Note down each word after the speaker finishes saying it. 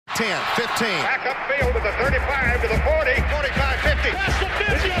10, 15. Back upfield to the 35, to the 40. 45, 50. Past the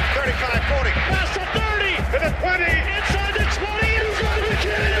 50. 35, 40. Past the 30. To the 20. Inside the 20. Inside the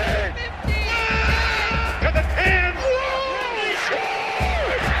 10. 50. To the 10. Whoa! He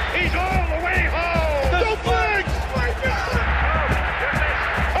scored! He's all the way home. The flags! My God!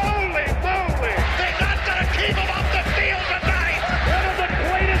 Holy moly! They're not going to keep him off the field tonight! One of the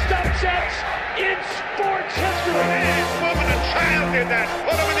greatest upsets in sports history. Man, woman, and child did that.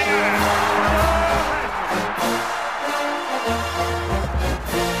 Put him in the eye.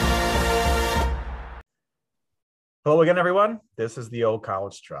 Hello again, everyone. This is the Old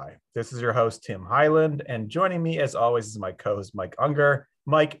College Try. This is your host, Tim Highland, and joining me, as always, is my co-host, Mike Unger.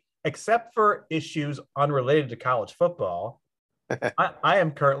 Mike, except for issues unrelated to college football, I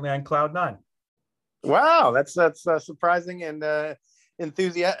am currently on cloud nine. Wow, that's surprising and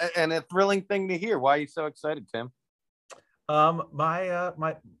enthusiastic and a thrilling thing to hear. Why are you so excited, Tim?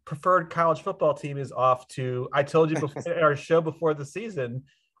 My preferred college football team is off to. I told you before our show before the season,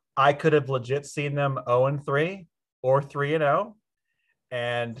 I could have legit seen them 0-3 or 3-0,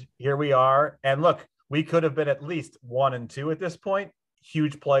 and here we are. And look, we could have been at least 1-2 at this point.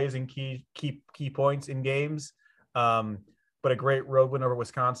 Huge plays and key points in games. But a great road win over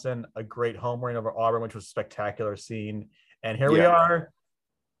Wisconsin, a great home win over Auburn, which was a spectacular scene. And here we are,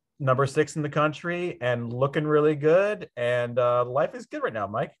 number 6 in the country and looking really good. And life is good right now,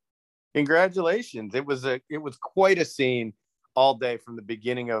 Mike. Congratulations. It was quite a scene all day from the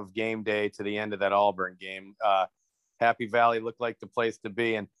beginning of game day to the end of that Auburn game. Happy Valley looked like the place to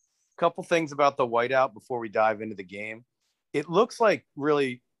be. And a couple things about the whiteout before we dive into the game. It looks like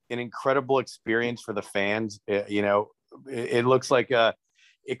really an incredible experience for the fans. It looks like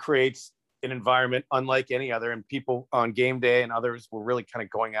it creates an environment unlike any other, and people on game day and others were really kind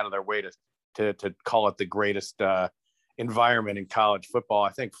of going out of their way to call it the greatest environment in college football. I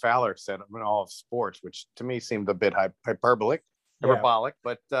think Fowler said in all of sports, which to me seemed a bit hyperbolic, but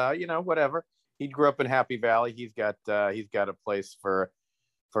whatever. He grew up in Happy Valley. He's got a place for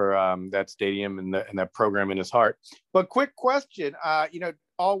that stadium and that program in his heart. But quick question,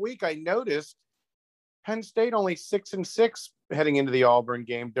 all week I noticed Penn State only 6-6 heading into the Auburn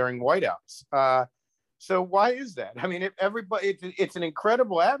game during whiteouts. So why is that? I mean, it's an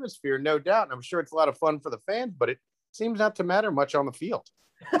incredible atmosphere, no doubt. And I'm sure it's a lot of fun for the fans, but it seems not to matter much on the field.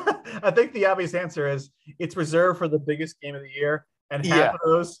 I think the obvious answer is it's reserved for the biggest game of the year. And half of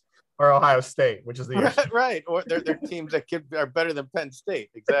those are Ohio State, which is the issue. Right. Or they're teams that are better than Penn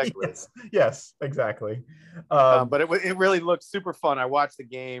State. Exactly. Yes, exactly. But it really looked super fun. I watched the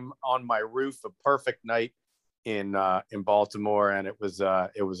game on my roof, a perfect night in Baltimore, and it was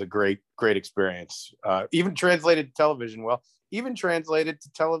a great experience. Even translated to television even translated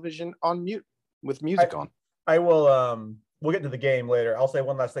to television on mute with music on. I will we'll get into the game later. I'll say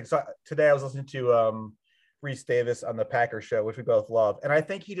one last thing. So today I was listening to Reese Davis on the Packers show, which we both love, and I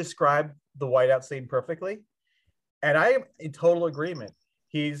think he described the whiteout scene perfectly. And I am in total agreement.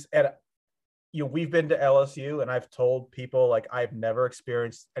 He's at we've been to LSU, and I've told people like I've never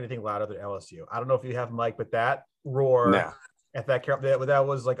experienced anything louder than LSU. I don't know if you have, Mike, but that roar at that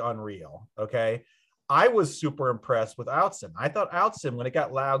was like unreal. Okay. I was super impressed with Outson. I thought Outson, when it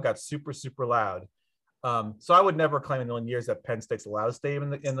got loud, got super, super loud. So I would never claim in a million years that Penn State's the loudest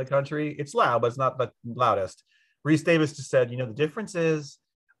stadium in the country. It's loud, but it's not the loudest. Reese Davis just said, the difference is,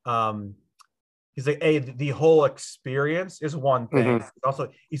 he's like, the whole experience is one thing. Mm-hmm. Also,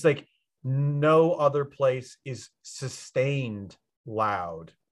 he's like, no other place is sustained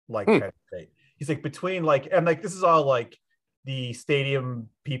loud like Penn State. He's like between this is all like the stadium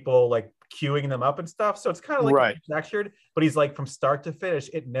people like queuing them up and stuff. So it's kind of like manufactured, but he's like from start to finish,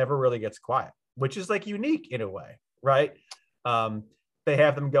 it never really gets quiet, which is like unique in a way, right? They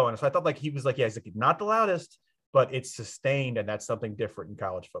have them going. So I thought he was like, he's like not the loudest, but it's sustained, and that's something different in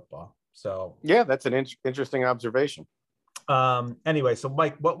college football. So yeah, that's an interesting observation. Anyway, so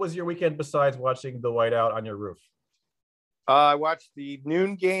Mike, what was your weekend besides watching the whiteout on your roof? I watched the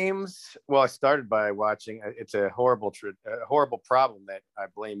noon games. Well, I started by watching. It's a horrible problem that I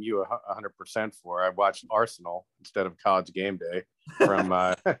blame you 100% for. I watched Arsenal instead of College Game Day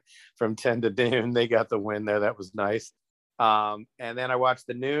from 10 to noon. They got the win there. That was nice. And then I watched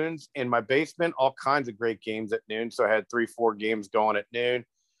the noons in my basement. All kinds of great games at noon. So I had 3-4 games going at noon.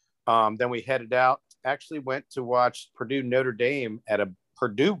 Then we headed out. Actually went to watch Purdue Notre Dame at a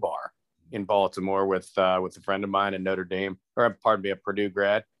Purdue bar in Baltimore with a friend of mine in Notre Dame, or pardon me, a Purdue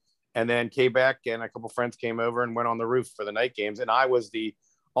grad, and then came back, and a couple friends came over and went on the roof for the night games. And I was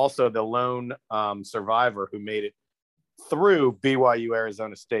also the lone survivor who made it through BYU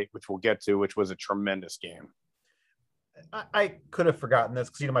Arizona State, which we'll get to, which was a tremendous game. I could have forgotten this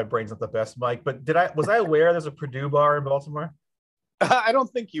because my brain's not the best, Mike. But was I aware there's a Purdue bar in Baltimore? I don't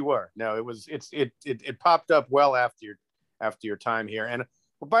think you were. No, it popped up well after your time here. And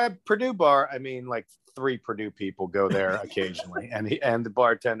by a Purdue bar, I mean like 3 Purdue people go there occasionally, and the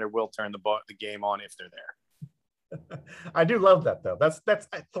bartender will turn the game on if they're there. I do love that though. That's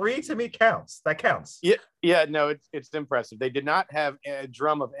 3 to me counts. That counts. Yeah. No, it's impressive. They did not have a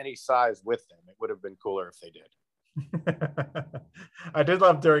drum of any size with them. It would have been cooler if they did. I did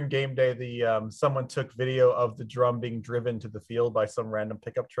love during game day someone took video of the drum being driven to the field by some random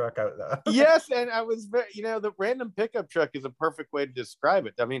pickup truck. Yes, and I was the random pickup truck is a perfect way to describe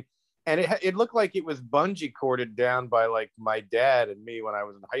it. I mean, and it looked like it was bungee corded down by like my dad and me when I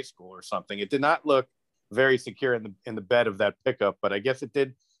was in high school or something. It did not look very secure in the bed of that pickup, but I guess it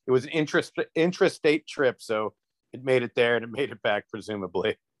did. It was an intrastate trip, so it made it there and it made it back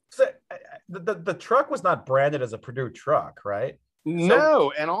presumably. So the truck was not branded as a Purdue truck, right?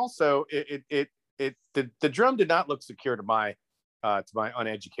 No, and also the drum did not look secure to my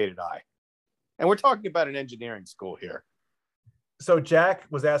uneducated eye. And we're talking about an engineering school here. So Jack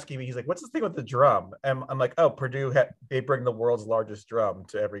was asking me, he's like, "What's the thing with the drum?" And I'm like, "Oh, Purdue they bring the world's largest drum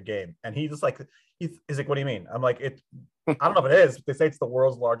to every game." And he's like, "He's like, what do you mean?" I'm like, I don't know if it is. But they say it's the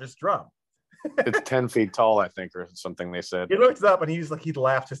world's largest drum. It's 10 feet tall, I think, or something they said. He looked up and he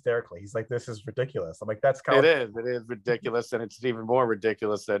laughed hysterically. He's like, "This is ridiculous." I'm like, "That's college." It is ridiculous, and it's even more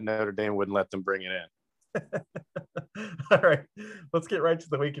ridiculous that Notre Dame wouldn't let them bring it in. All right, let's get right to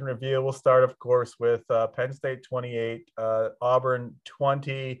the weekend review. We'll start, of course, with Penn State 28, Auburn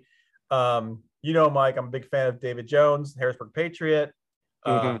 20. Mike, I'm a big fan of David Jones, Harrisburg Patriot.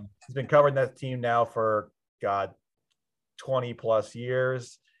 He's been covering that team now for 20 plus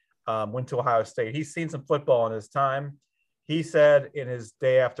years. Went to Ohio State. He's seen some football in his time. He said in his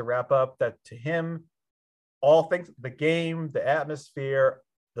day after wrap up that to him, all things, the game, the atmosphere,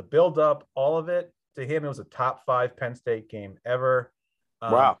 the build up, all of it, to him, it was a top 5 Penn State game ever.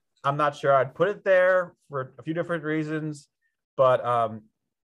 Wow. I'm not sure I'd put it there for a few different reasons, but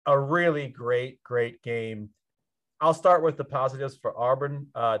a really great game. I'll start with the positives for Auburn.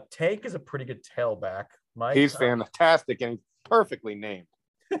 Tank is a pretty good tailback, Mike. He's fantastic and perfectly named.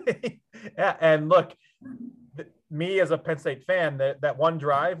 Yeah, and look, me as a Penn State fan, that one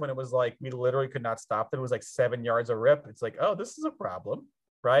drive when it was like we literally could not stop them, it was like 7 yards a rip. It's like, oh, this is a problem,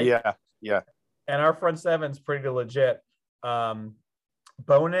 right? Yeah. And our front seven's pretty legit.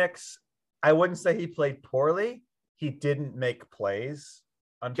 Bonix, I wouldn't say he played poorly. He didn't make plays.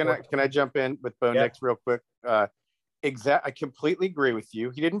 Can I jump in with Bonix real quick? I completely agree with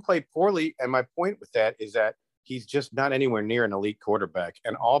you. He didn't play poorly, and my point with that is that he's just not anywhere near an elite quarterback,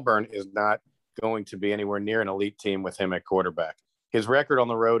 and Auburn is not going to be anywhere near an elite team with him at quarterback. His record on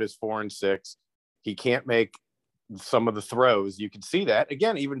the road is 4-6. He can't make some of the throws. You can see that.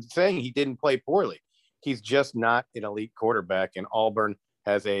 Again, even saying he didn't play poorly, he's just not an elite quarterback, and Auburn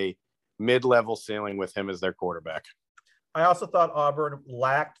has a mid-level ceiling with him as their quarterback. I also thought Auburn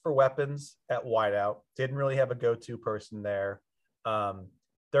lacked for weapons at wideout. Didn't really have a go-to person there.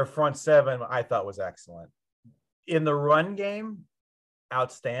 Their front seven, I thought, was excellent. In the run game,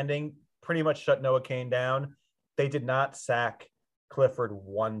 outstanding. Pretty much shut Noah Cain down. They did not sack Clifford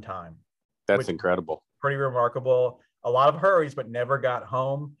one time. That's incredible. Pretty remarkable. A lot of hurries, but never got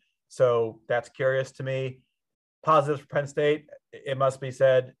home. So that's curious to me. Positives for Penn State, it must be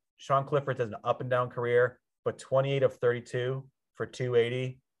said, Sean Clifford has an up and down career, but 28 of 32 for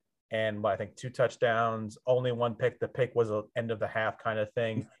 280 and I think 2 touchdowns, only 1 pick. The pick was an end of the half kind of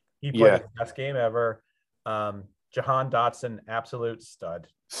thing. He played his best game ever. Jahan Dotson, absolute stud.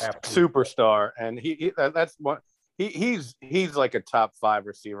 Superstar. And he's like a top 5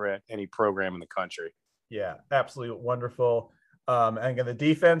 receiver at any program in the country. Yeah, absolutely wonderful. And again, the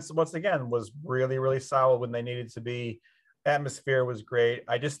defense, once again, was really, really solid when they needed to be. Atmosphere was great.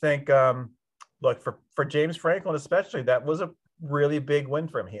 I just think, look, for James Franklin especially, that was a really big win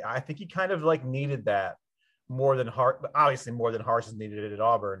for him. I think he kind of like needed that more than obviously more than Harsin needed it at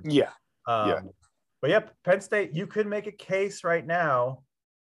Auburn. Yeah. But yeah, Penn State, you could make a case right now.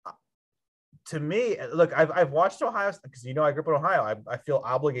 To me, look, I've watched Ohio because I grew up in Ohio. I feel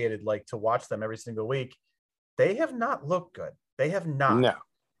obligated to watch them every single week. They have not looked good. They have not. No.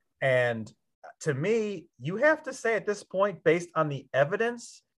 And to me, you have to say at this point, based on the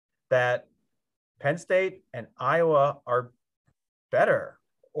evidence, that Penn State and Iowa are better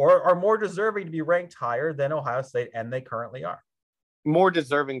or are more deserving to be ranked higher than Ohio State, and they currently are. More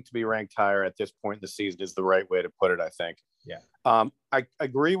deserving to be ranked higher at this point in the season is the right way to put it, I think. Yeah. I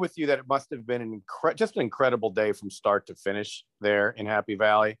agree with you that it must have been just an incredible day from start to finish there in Happy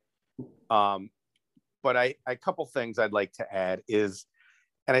Valley. but a couple things I'd like to add is,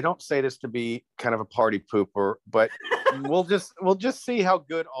 and I don't say this to be kind of a party pooper, but we'll just see how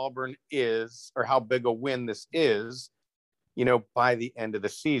good Auburn is, or how big a win this is, by the end of the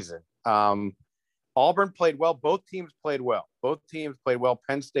season. Auburn played well. Both teams played well.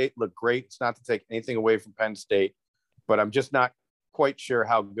 Penn State looked great. It's not to take anything away from Penn State, but I'm just not quite sure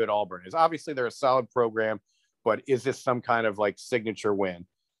how good Auburn is. Obviously, they're a solid program, but is this some kind of like signature win?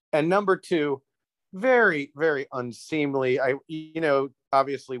 And number two, very, very unseemly.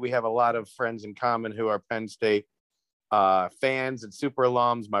 Obviously we have a lot of friends in common who are Penn State fans and super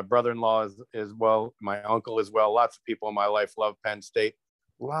alums. My brother-in-law is as well, my uncle as well. Lots of people in my life love Penn State.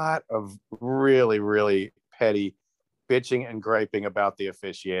 A lot of really, really petty bitching and griping about the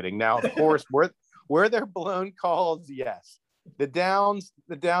officiating. Now, of course, were there blown calls? Yes. The downs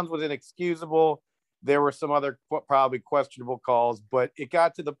was inexcusable. There were some other probably questionable calls, but it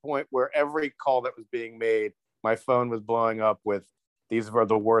got to the point where every call that was being made, my phone was blowing up with, these were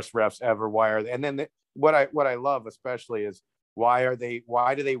the worst refs ever. Why are they? And then what I love especially is, why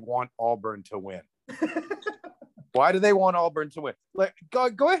do they want Auburn to win? Why do they want Auburn to win? Like,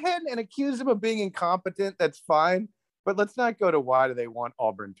 go ahead and accuse them of being incompetent. That's fine. But let's not go to why do they want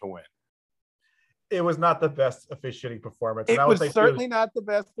Auburn to win. It was not the best officiating performance. It was certainly not the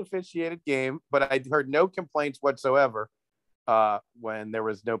best officiated game, but I heard no complaints whatsoever when there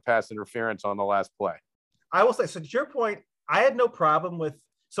was no pass interference on the last play. I will say, so to your point, I had no problem with,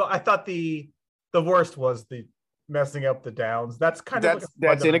 so I thought the worst was the messing up the downs. That's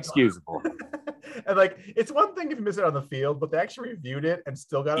inexcusable. And like, it's one thing if you miss it on the field, but they actually reviewed it and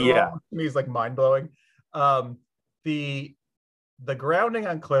still got it wrong. To me, it's like mind-blowing. The grounding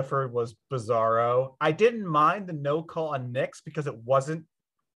on Clifford was bizarro. I didn't mind the no call on Nix because it wasn't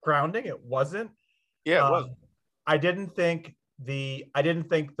grounding. It wasn't. Yeah, it wasn't. I didn't think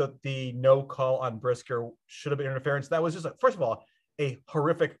that the no call on Brisker should have been interference. That was just, first of all, a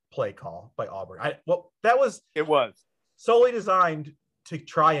horrific play call by Auburn. It was solely designed to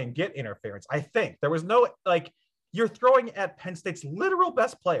try and get interference. I think there was no, like, you're throwing at Penn State's literal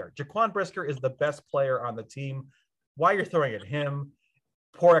best player. Jaquan Brisker is the best player on the team. Why you're throwing at him?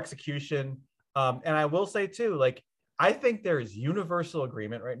 Poor execution. And I will say too, like, I think there is universal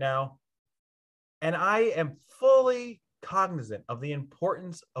agreement right now, and I am fully cognizant of the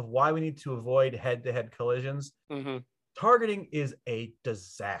importance of why we need to avoid head-to-head collisions. Mm-hmm. Targeting is a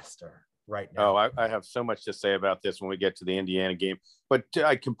disaster right now. Oh, I have so much to say about this when we get to the Indiana game, but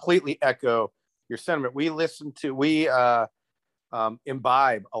I completely echo your sentiment. We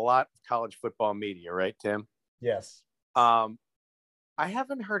imbibe a lot of college football media, right, Tim? Yes. I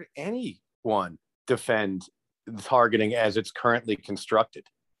haven't heard anyone defend targeting as it's currently constructed.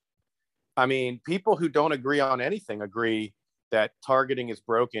 I mean, people who don't agree on anything agree that targeting is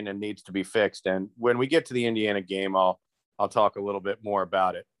broken and needs to be fixed. And when we get to the Indiana game, I'll talk a little bit more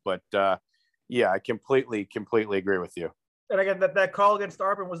about it. But yeah, I completely agree with you. And again, that call against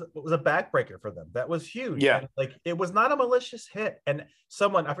Auburn was a backbreaker for them. That was huge. Yeah, and, like, it was not a malicious hit. And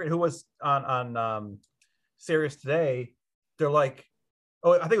someone, I forget who was on Sirius today, they're like,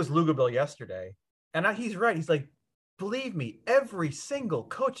 oh, I think it was Lugabill yesterday, and he's right. He's like, believe me, every single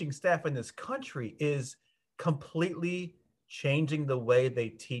coaching staff in this country is completely changing the way they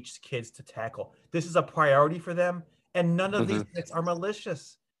teach kids to tackle. This is a priority for them, and none of these hits are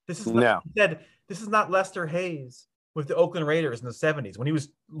malicious. This is not Lester Hayes with the Oakland Raiders in the 70s when he was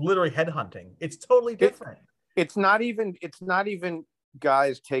literally headhunting. It's totally different. It's not even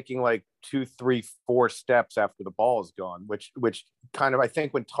guys taking like 2, 3, 4 steps after the ball is gone, which kind of, I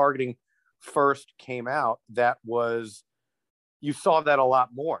think when targeting first came out, you saw that a lot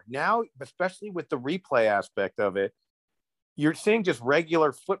more. Now, especially with the replay aspect of it, you're seeing just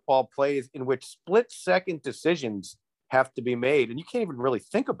regular football plays in which split-second decisions have to be made, and you can't even really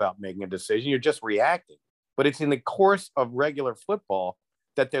think about making a decision. You're just reacting. But it's in the course of regular football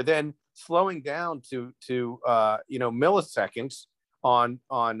that they're then slowing down to milliseconds on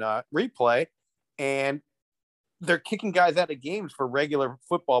replay, and they're kicking guys out of games for regular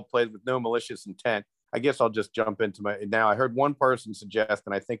football plays with no malicious intent. I guess I'll just jump into now. I heard one person suggest,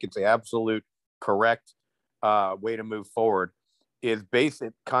 and I think it's the absolute correct way to move forward, is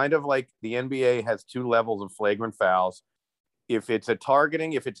basic, kind of like the NBA has 2 levels of flagrant fouls. If it's a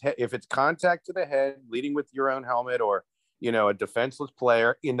targeting, if it's contact to the head, leading with your own helmet, or a defenseless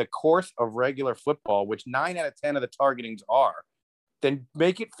player in the course of regular football, which 9 out of 10 of the targetings are, then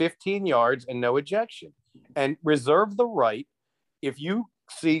make it 15 yards and no ejection, and reserve the right. If you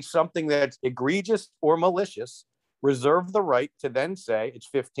see something that's egregious or malicious, reserve the right to then say it's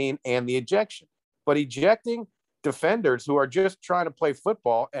 15 and the ejection. But ejecting defenders who are just trying to play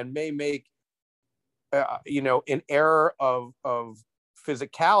football and may make an error of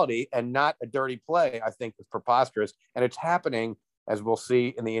physicality and not a dirty play, I think is preposterous. And it's happening, as we'll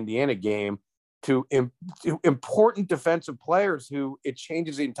see in the Indiana game, to important defensive players who it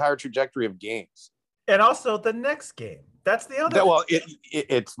changes the entire trajectory of games. And also the next game. That's the other. Well,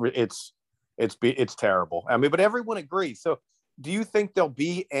 it's terrible. I mean, but everyone agrees. So do you think there'll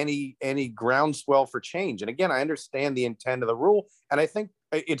be any groundswell for change? And again, I understand the intent of the rule, and I think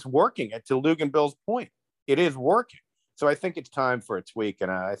it's working. To Luke and Bill's point, it is working. So I think it's time for a tweak,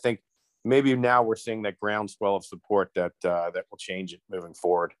 and I think maybe now we're seeing that groundswell of support that will change it moving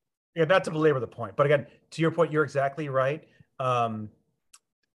forward. Yeah, not to belabor the point, but again, to your point, you're exactly right.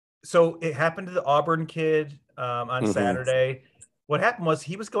 So it happened to the Auburn kid on Saturday. What happened was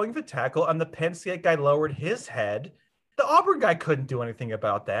he was going for tackle, and the Penn State guy lowered his head. The Auburn guy couldn't do anything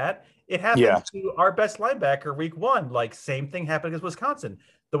about that. It happened to our best linebacker week 1. Like, same thing happened against Wisconsin.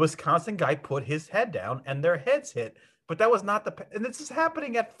 The Wisconsin guy put his head down, and their heads hit. But that was not and this is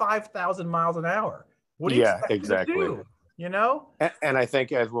happening at 5,000 miles an hour. What do you expect exactly. to do? You know? And I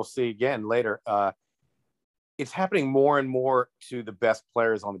think, as we'll see again later, it's happening more and more to the best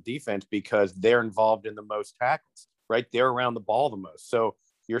players on the defense because they're involved in the most tackles, right? They're around the ball the most. So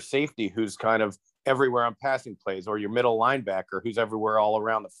your safety, who's kind of everywhere on passing plays, or your middle linebacker, who's everywhere all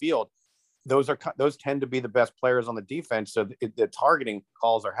around the field, those tend to be the best players on the defense. So the targeting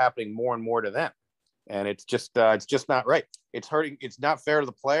calls are happening more and more to them. And it's just not right. It's hurting. It's not fair to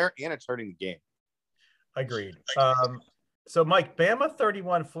the player, and it's hurting the game. Agreed. So Mike, Bama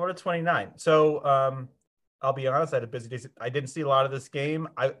 31, Florida 29. So I'll be honest, I had a busy day. I didn't see a lot of this game.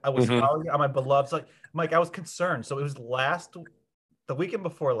 I was following on my beloved. So, Mike, I was concerned. So it was the weekend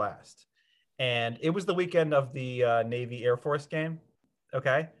before last, and it was the weekend of the Navy Air Force game.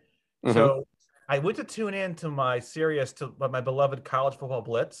 Okay. So I went to tune in to my my beloved college football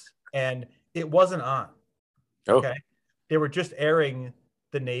blitz, and it wasn't on. Okay. They were just airing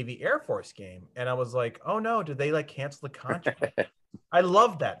the Navy Air Force game. And I was like, oh no, did they cancel the contract? I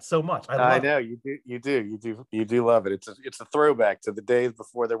love that so much. I know you do love it. It's a throwback to the days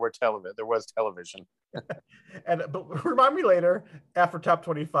before there was television. But remind me later after top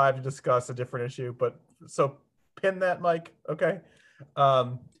 25 to discuss a different issue. But so pin that, Mike. Okay.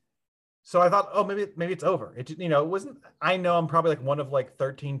 So I thought, oh, maybe it's over. It wasn't. I know I'm probably one of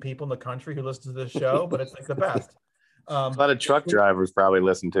 13 people in the country who listens to this show, but it's the best. A lot of truck drivers probably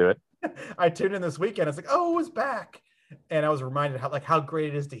listen to it. I tuned in this weekend. It's oh, it was back, and I was reminded how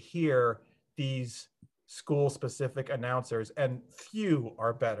great it is to hear these school-specific announcers, and few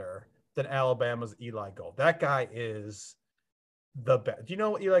are better than Alabama's Eli Gold. That guy is the best. Do you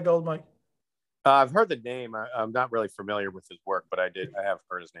know Eli Gold, Mike? I've heard the name. I'm not really familiar with his work, but I have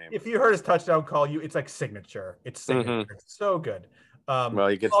heard his name. If you heard his touchdown call, it's like signature. It's signature. It's so good. Well,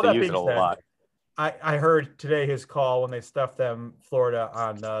 he gets to use it a lot. I heard today his call when they stuffed them Florida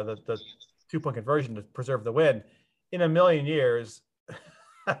on the 2-point conversion to preserve the win. In a million years,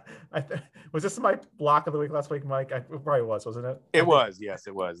 was this my block of the week last week, Mike? It probably was, wasn't it? It was. Yes,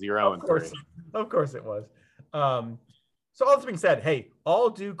 it was. You're 0-3. Of course it was. So all this being said, hey, all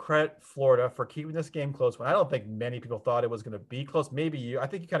due credit Florida for keeping this game close when I don't think many people thought it was going to be close. Maybe you. I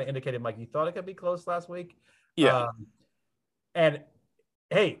think you kind of indicated, Mike, you thought it could be close last week. Yeah. And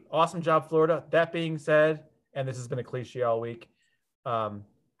hey, awesome job, Florida. That being said, and this has been a cliche all week, how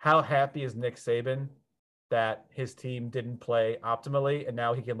happy is Nick Saban that his team didn't play optimally, and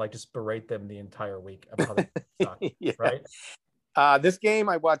now he can just berate them the entire week about how they suck, yeah. Right? This game,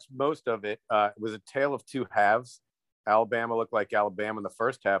 I watched most of it. It was a tale of two halves. Alabama looked like Alabama in the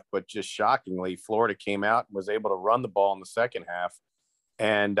first half, but just shockingly, Florida came out and was able to run the ball in the second half,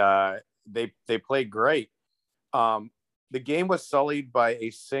 and they played great. The game was sullied by a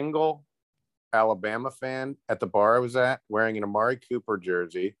single Alabama fan at the bar I was at, wearing an Amari Cooper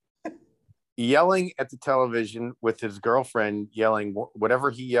jersey, yelling at the television with his girlfriend yelling whatever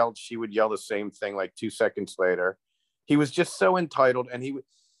he yelled, she would yell the same thing 2 seconds later. He was just so entitled, and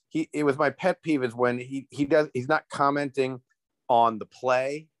it was my pet peeve is when he's not commenting on the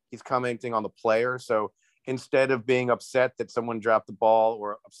play, he's commenting on the player. So instead of being upset that someone dropped the ball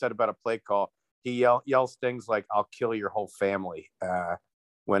or upset about a play call, he yells things like "I'll kill your whole family"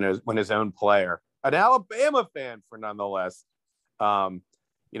 when his own player, an Alabama fan for nonetheless,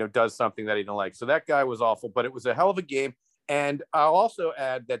 does something that he didn't like. So that guy was awful, but it was a hell of a game. And I'll also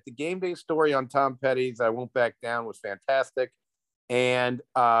add that the game day story on Tom Petty's "I Won't Back Down" was fantastic. And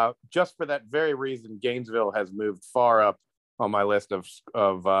just for that very reason, Gainesville has moved far up on my list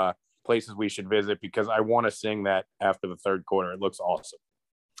of places we should visit because I want to sing that after the third quarter. It looks awesome.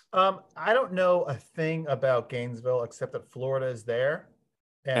 I don't know a thing about Gainesville except that Florida is there.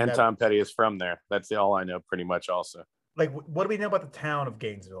 And Tom Petty is from there. That's all I know pretty much also. Like, what do we know about the town of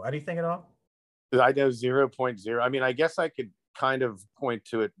Gainesville? Anything at all? I know 0.0. I mean, I guess I could kind of point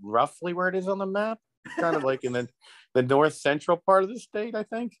to it roughly where it is on the map, kind of like in the north central part of the state, I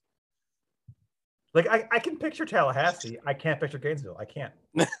think. Like, I can picture Tallahassee. I can't picture Gainesville. I can't.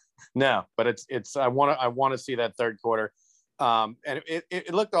 No, but it's I want to see that third quarter. And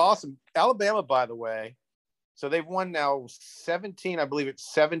it looked awesome. Alabama, by the way, so they've won now 17, I believe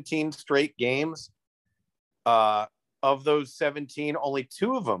it's 17 straight games. Of those 17, only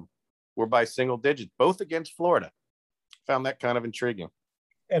 2 of them were by single digits, both against Florida. Found that kind of intriguing.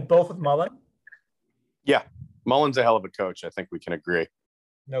 And both with Mullen? Yeah. Mullen's a hell of a coach. I think we can agree.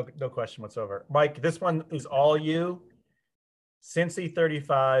 No question whatsoever. Mike, this one is all you. Cincy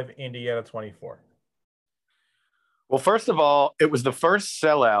 35, Indiana 24. Well, first of all, it was the first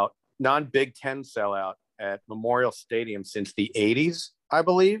sellout, non-Big Ten sellout at Memorial Stadium since the 80s, I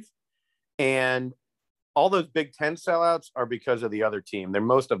believe. And all those Big Ten sellouts are because of the other team.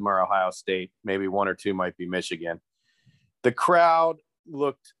 Most of them are Ohio State. Maybe 1 or 2 might be Michigan. The crowd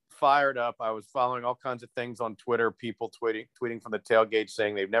looked fired up. I was following all kinds of things on Twitter, people tweeting from the tailgate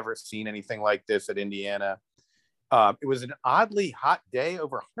saying they've never seen anything like this at Indiana. It was an oddly hot day,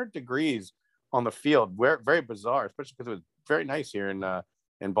 over 100 degrees on the field. Very bizarre, especially because it was very nice here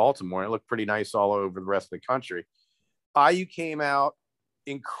in Baltimore. It looked pretty nice all over the rest of the country. IU came out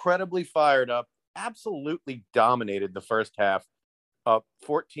incredibly fired up, absolutely dominated the first half. Up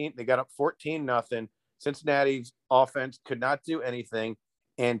 14, they got up 14-0. Cincinnati's offense could not do anything.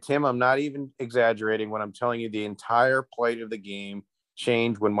 And Tim, I'm not even exaggerating when I'm telling you the entire play of the game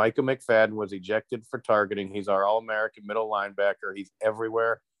changed when Micah McFadden was ejected for targeting. He's our All-American middle linebacker. He's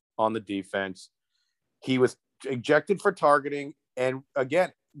everywhere on the defense. He was ejected for targeting. And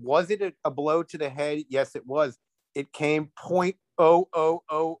again, was it a blow to the head? Yes, it was. It came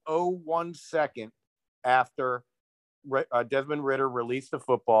 0.00001 second after Desmond Ridder released the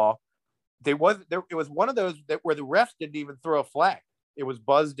football. It was one of those where the refs didn't even throw a flag. It was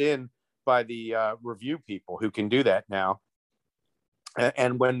buzzed in by the review people who can do that now.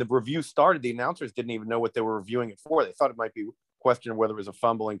 And when the review started, the announcers didn't even know what they were reviewing it for. They thought it might be a question of whether it was a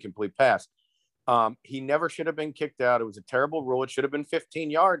fumble, incomplete pass. He never should have been kicked out. It was a terrible rule. It should have been 15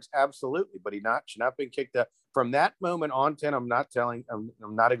 yards, absolutely, but should not have been kicked out. From that moment on, 10, I'm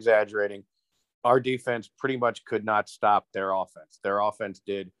not exaggerating. Our defense pretty much could not stop their offense. Their offense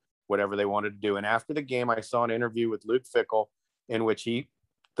did whatever they wanted to do. And after the game, I saw an interview with Luke Fickell in which the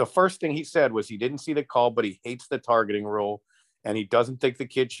first thing he said was he didn't see the call, but he hates the targeting rule and he doesn't think the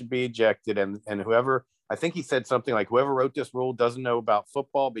kid should be ejected. And whoever, I think he said something like, whoever wrote this rule doesn't know about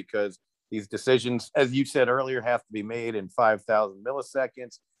football because these decisions, as you said earlier, have to be made in 5,000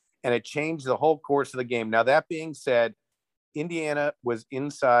 milliseconds. And it changed the whole course of the game. Now, that being said, Indiana was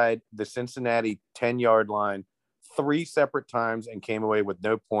inside the Cincinnati 10-yard line 3 separate times and came away with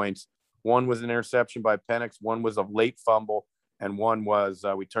no points. One was an interception by Penix. One was a late fumble. And one was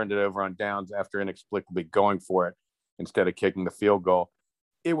we turned it over on downs after inexplicably going for it instead of kicking the field goal.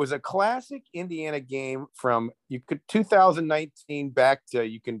 It was a classic Indiana game from 2019 back to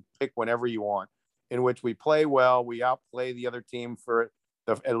you can pick whenever you want, in which we play well. We outplay the other team for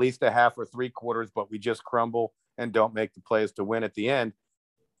at least a half or 3 quarters, but we just crumble and don't make the plays to win at the end.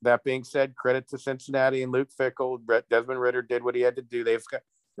 That being said, credit to Cincinnati and Luke Fickell. Desmond Ridder did what he had to do. They've got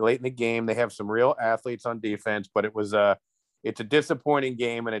late in the game. They have some real athletes on defense, but it's a disappointing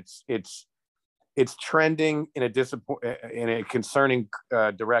game, and it's trending in a concerning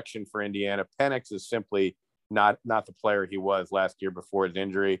direction for Indiana. Penix is simply not the player he was last year before his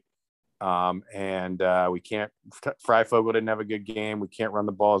injury. And we can't. Freifogel didn't have a good game. We can't run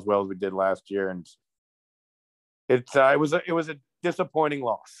the ball as well as we did last year, and it was a disappointing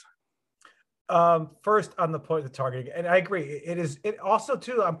loss. First on the point of the targeting, and I agree. It also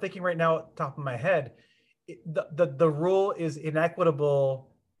too. I'm thinking right now, top of my head, the rule is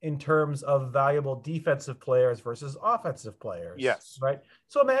inequitable in terms of valuable defensive players versus offensive players. Yes. Right.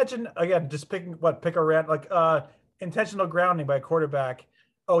 So imagine again, just pick a random like intentional grounding by a quarterback.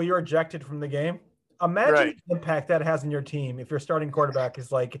 Oh, you're ejected from the game. Imagine the impact that has in your team if your starting quarterback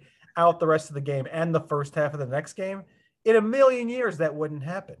is like out the rest of the game and the first half of the next game. In a million years, that wouldn't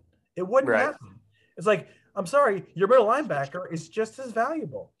happen. It wouldn't happen. It's like, I'm sorry, your middle linebacker is just as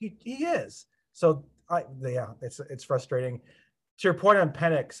valuable. He is. So it's frustrating. To your point on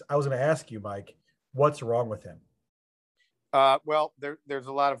Penix, I was going to ask you, Mike, what's wrong with him? Well, there's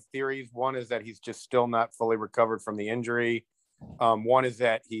a lot of theories. One is that he's just still not fully recovered from the injury. One is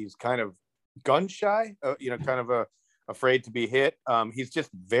that he's kind of gun shy, kind of afraid to be hit. He's just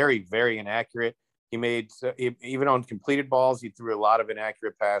very, very inaccurate. He made even on completed balls, he threw a lot of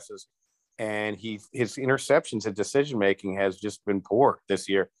inaccurate passes, and his interceptions and decision making has just been poor this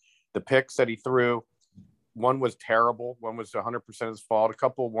year. The picks that he threw, one was terrible, one was 100% his fault. A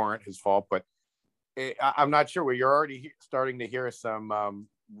couple weren't his fault, but I'm not sure. Well, you're already starting to hear some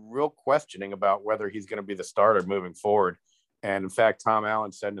real questioning about whether he's going to be the starter moving forward. And in fact, Tom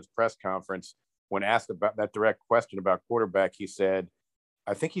Allen said in his press conference, when asked about that direct question about quarterback, he said,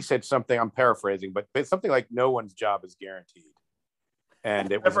 I think he said something, I'm paraphrasing, but something like no one's job is guaranteed.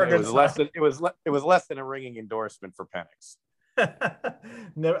 And it was less than a ringing endorsement for Penix.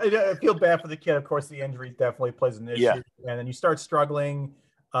 No, I feel bad for the kid. Of course, the injury definitely plays an issue. Yeah. And then you start struggling.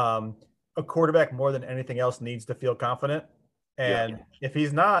 A quarterback more than anything else needs to feel confident. And if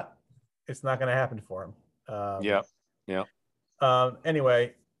he's not, it's not going to happen for him.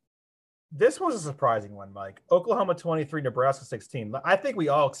 Anyway, this was a surprising one, Mike. Oklahoma 23, Nebraska 16. I think we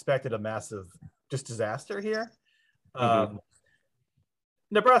all expected a massive just disaster here.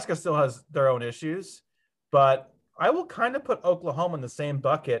 Nebraska still has their own issues, but I will kind of put Oklahoma in the same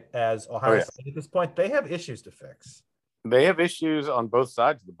bucket as Ohio State at this point. They have issues to fix. They have issues on both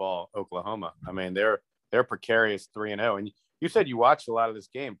sides of the ball, Oklahoma. I mean, they're precarious 3-0. And you said you watched a lot of this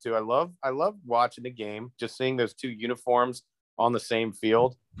game too. I love watching the game, just seeing those two uniforms on the same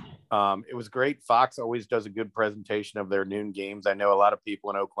field. It was great. Fox always does a good presentation of their noon games. I know a lot of people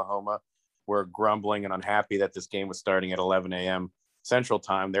in Oklahoma were grumbling and unhappy that this game was starting at 11 a.m. Central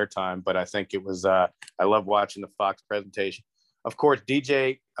Time, their time. But I think it was, I love watching the Fox presentation. Of course,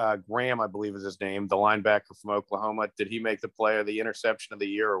 DJ Graham, I believe is his name, the linebacker from Oklahoma. Did he make the play of the interception of the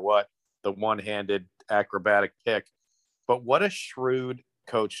year or what? The one-handed acrobatic pick. But what a shrewd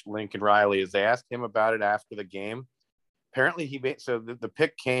coach Lincoln Riley is. They asked him about it after the game. Apparently the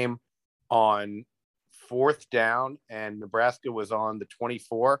pick came on 4th down and Nebraska was on the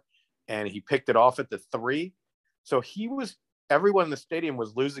 24 and he picked it off at the 3. So everyone in the stadium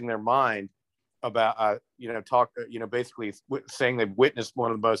was losing their mind about, basically saying they've witnessed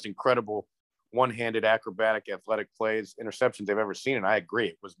one of the most incredible one-handed acrobatic athletic plays, interceptions they've ever seen. And I agree,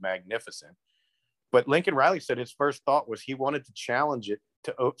 it was magnificent. But Lincoln Riley said his first thought was he wanted to challenge it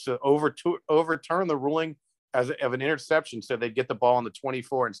to overturn the ruling of an interception so they'd get the ball on the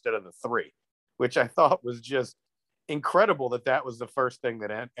 24 instead of the 3, which I thought was just incredible that was the first thing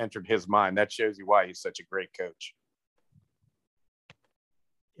that entered his mind. That shows you why he's such a great coach.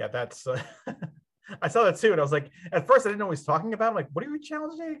 Yeah, that's I saw that too. And I was like, at first I didn't know what he's talking about. I'm like, what are you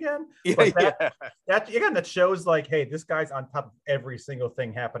challenging again? That shows like, hey, this guy's on top of every single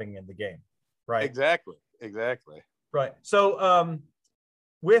thing happening in the game. Right. Exactly. Right. So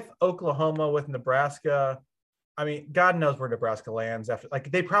with Oklahoma, with Nebraska, I mean, God knows where Nebraska lands after. Like,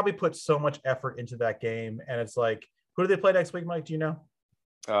 they probably put so much effort into that game, and it's like, who do they play next week, Mike? Do you know?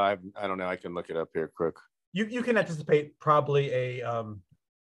 I don't know. I can look it up here quick. You can anticipate probably a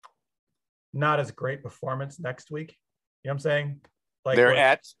not as great performance next week. You know what I'm saying? Like they're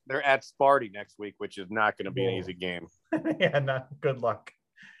at Sparty next week, which is not going to be an easy game. Yeah, good luck.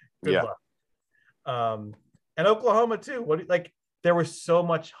 Good luck. And Oklahoma too. There was so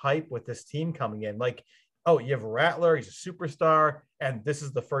much hype with this team coming in. Like, oh, you have Rattler, he's a superstar, and this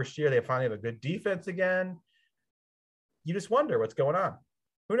is the first year they finally have a good defense again. You just wonder what's going on.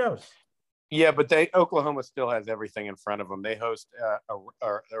 Who knows? Yeah, but Oklahoma still has everything in front of them. They host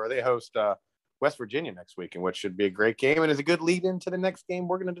West Virginia next week, which should be a great game and is a good lead into the next game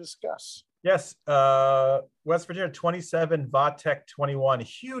we're going to discuss. Yes, West Virginia 27, Vatech 21.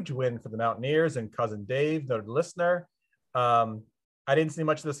 Huge win for the Mountaineers and cousin Dave, noted listener. I didn't see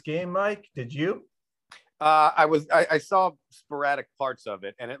much of this game, Mike. Did you? I saw sporadic parts of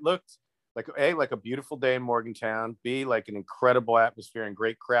it, and it looked like a beautiful day in Morgantown. B, like an incredible atmosphere and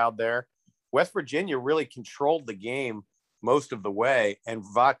great crowd there. West Virginia really controlled the game most of the way, and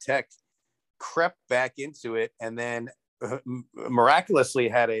Vatech crept back into it, and then miraculously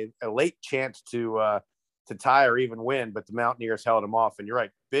had a late chance to tie or even win, but the Mountaineers held them off. And you're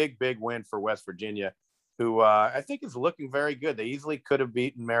right, big win for West Virginia, who I think is looking very good. They easily could have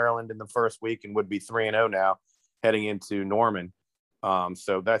beaten Maryland in the first week and would be 3-0 now heading into Norman.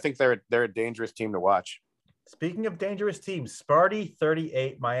 So I think they're a dangerous team to watch. Speaking of dangerous teams, Sparty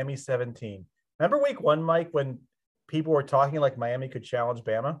 38, Miami 17. Remember week 1, Mike, when people were talking like Miami could challenge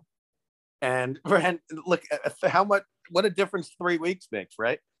Bama? And look what a difference 3 weeks makes,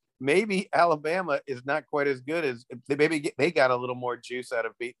 right? Maybe Alabama is not quite as good as they got a little more juice out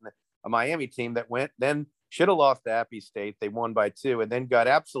of beating a Miami team that then should have lost to Appy State. They won by 2 and then got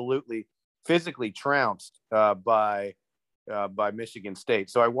absolutely physically trounced by Michigan State.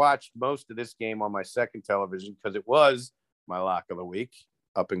 So I watched most of this game on my second television because it was my lock of the week.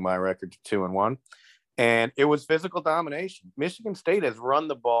 upping my record to 2-1. And it was physical domination. Michigan State has run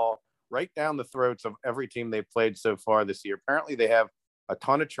the ball right down the throats of every team they've played so far this year. Apparently they have a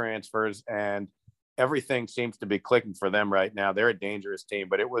ton of transfers and everything seems to be clicking for them right now. They're a dangerous team,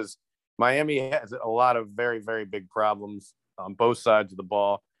 but Miami has a lot of very, very big problems on both sides of the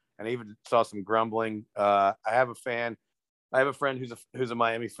ball. And I even saw some grumbling. I have a friend who's a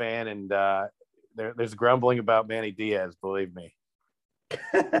Miami fan, and there's grumbling about Manny Diaz, believe me.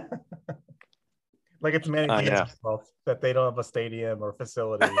 Like it's Manny Diaz's fault that they don't have a stadium or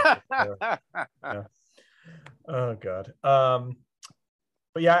facility. Yeah. Oh God.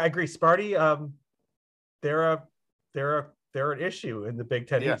 But yeah, I agree. Sparty, they're an issue in the Big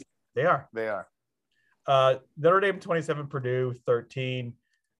Ten East. They are. Notre Dame 27, Purdue 13.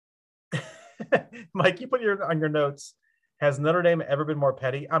 Mike, you put on your notes. Has Notre Dame ever been more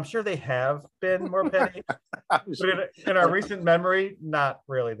petty? I'm sure they have been more petty, but in our recent memory, not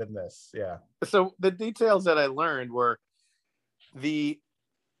really than this. Yeah. So the details that I learned were the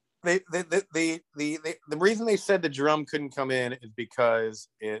reason they said the drum couldn't come in is because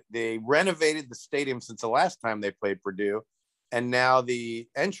they renovated the stadium since the last time they played Purdue, and now the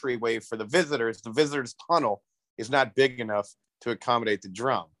entryway for the visitors tunnel, is not big enough to accommodate the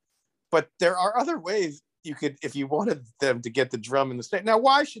drum. But there are other ways you could, if you wanted them to get the drum in the stadium. Now,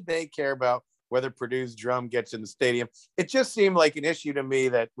 why should they care about whether Purdue's drum gets in the stadium? It just seemed like an issue to me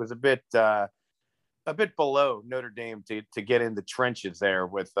that was a bit below Notre Dame to get in the trenches there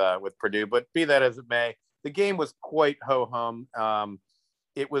with Purdue. But be that as it may, the game was quite ho-hum.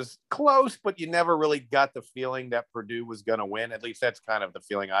 It was close, but you never really got the feeling that Purdue was going to win. At least that's kind of the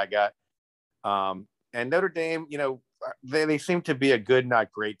feeling I got. And Notre Dame, they seem to be a good,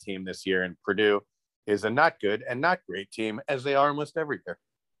 not great team this year, and Purdue is a not good and not great team, as they are almost every year.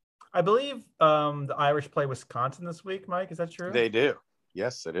 I believe the Irish play Wisconsin this week, Mike. Is that true? They do.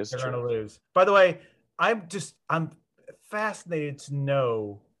 Yes, it is true. They're going to lose. By the way, I'm fascinated to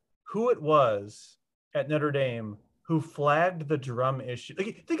know who it was at Notre Dame who flagged the drum issue.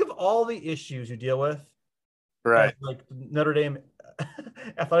 Like, think of all the issues you deal with, right? Like Notre Dame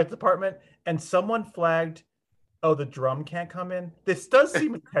athletic department, and someone flagged, "Oh, the drum can't come in." This does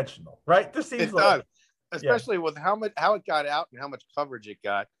seem intentional, right? This seems does, especially with how it got out and how much coverage it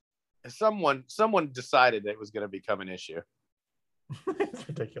got. Someone decided that it was going to become an issue. It's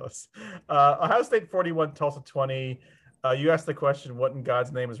ridiculous. Ohio State 41, Tulsa 20. You asked the question, what in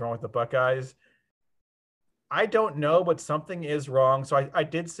God's name is wrong with the Buckeyes? I don't know, but something is wrong. So I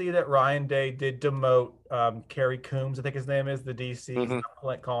did see that Ryan Day did demote Kerry Coombs, I think his name is, the DC. He's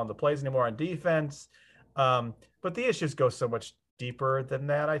not calling the plays anymore on defense. But the issues go so much deeper than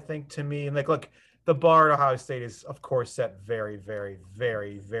that, I think, to me. And look, the bar at Ohio State is, of course, set very, very,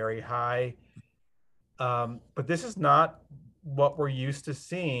 very, very high. But this is not what we're used to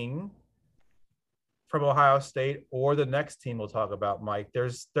seeing from Ohio State or the next team we'll talk about, Mike.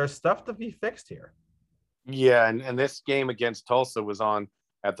 There's stuff to be fixed here. Yeah, and this game against Tulsa was on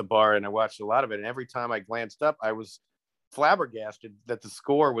at the bar, and I watched a lot of it. And every time I glanced up, I was flabbergasted that the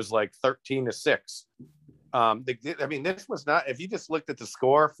score was like 13-6. This was not, if you just looked at the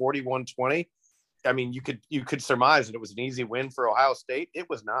score, 41-20, you could surmise that it was an easy win for Ohio State. It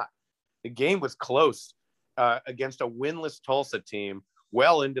was not. The game was close against a winless Tulsa team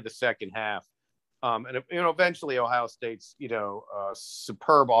well into the second half. Eventually Ohio State's,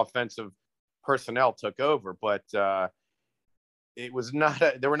 superb offensive personnel took over, but it was not,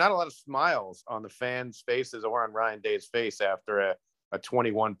 there were not a lot of smiles on the fans' faces or on Ryan Day's face after a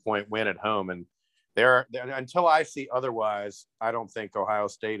 21-point win at home. And there, until I see otherwise, I don't think Ohio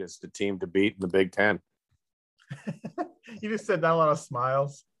State is the team to beat in the Big Ten. You just said not a lot of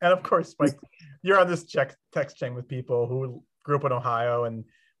smiles. And of course, Mike, you're on this text chain with people who grew up in Ohio, and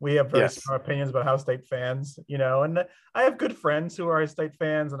we have very strong opinions about Ohio State fans, and I have good friends who are Ohio State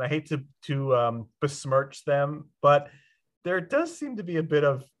fans, and I hate to besmirch them, but there does seem to be a bit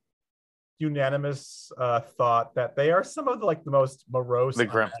of unanimous thought that they are some of the most morose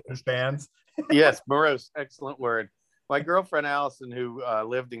fans. Yes, morose, excellent word. My girlfriend Allison, who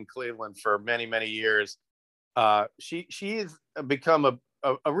lived in Cleveland for many, many years, she has become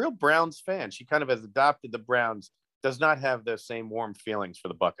a real Browns fan. She kind of has adopted the Browns. Does not have the same warm feelings for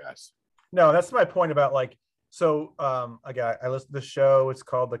the Buckeyes. No, that's my point about again, I listened to the show. It's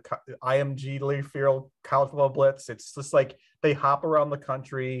called the IMG Learfield College Football Blitz. It's just like they hop around the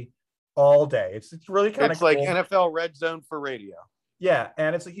country all day. It's really kind of cool. Like NFL Red Zone for radio. Yeah,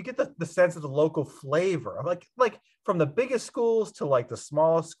 and it's like you get the sense of the local flavor of like from the biggest schools to the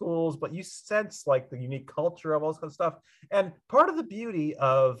smallest schools, but you sense the unique culture of all this kind of stuff. And part of the beauty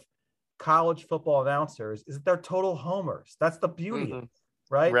of college football announcers is that they're total homers. That's the beauty.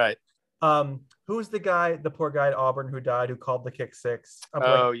 right? Right. Who's the poor guy at Auburn who died, who called the kick six?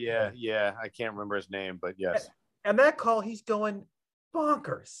 Oh, yeah. I can't remember his name, but yes. And that call, he's going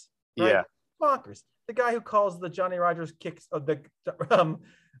bonkers, right? Yeah. Bonkers. The guy who calls the Johnny Rogers kicks of the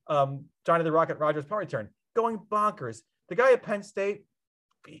Johnny the Rocket Rogers punt return, going bonkers. The guy at Penn State,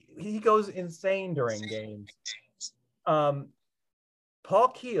 he goes insane during games. Paul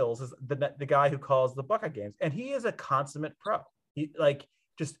Keels is the guy who calls the Buckeye games, and he is a consummate pro. He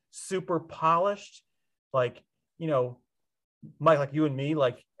just super polished, Mike, like you and me,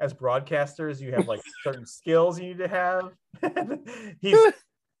 like as broadcasters, you have like certain skills you need to have.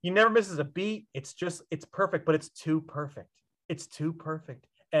 He never misses a beat. It's perfect, but it's too perfect. It's too perfect.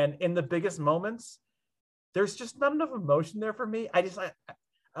 And in the biggest moments, there's just not enough emotion there for me.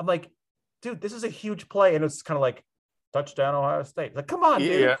 I'm like, dude, this is a huge play. And it's kind of like touchdown Ohio State. Like, come on,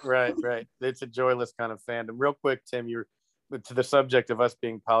 dude. Yeah, right. It's a joyless kind of fandom. Real quick, Tim, you're to the subject of us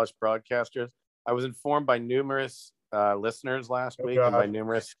being polished broadcasters. I was informed by numerous listeners last week, and by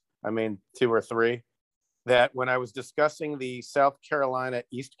numerous, I mean 2 or 3, that when I was discussing the South Carolina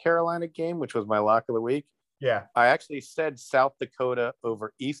East Carolina game, which was my lock of the week, I actually said South Dakota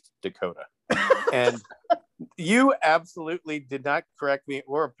over East Dakota, and you absolutely did not correct me,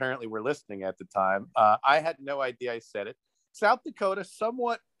 or apparently were listening at the time. I had no idea I said it. South Dakota,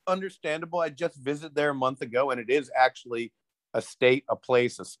 somewhat understandable. I just visited there a month ago, and it is actually a state, a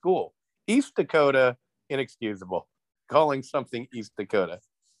place, a school. East Dakota, inexcusable. Calling something East Dakota.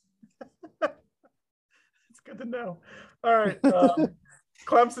 It's good to know. All right.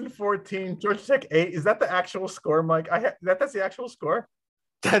 Clemson 14, Georgia Tech 8. Is that the actual score, Mike? That's the actual score?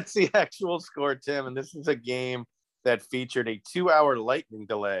 That's the actual score, Tim. And this is a game that featured a 2-hour lightning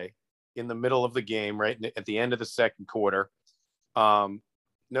delay in the middle of the game, right at the end of the second quarter.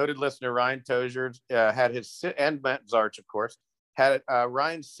 Noted listener Ryan Tozier had his, and Matt Zarch, of course, had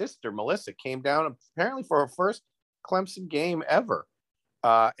Ryan's sister, Melissa, came down apparently for her first Clemson game ever.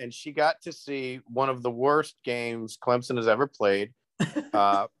 And she got to see one of the worst games Clemson has ever played.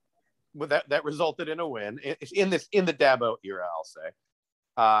 That resulted in a win in the Dabo era, I'll say.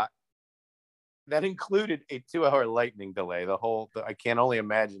 That included a 2-hour lightning delay. I can't only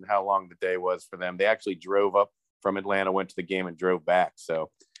imagine how long the day was for them. They actually drove up from Atlanta, went to the game, and drove back. So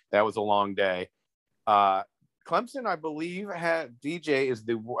that was a long day. Clemson, I believe, had DJ is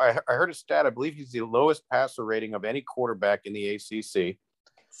I heard a stat. I believe he's the lowest passer rating of any quarterback in the ACC.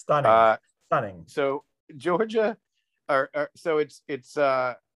 Stunning. So Georgia, so it's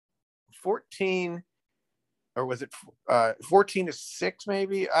 14, or was it 14-6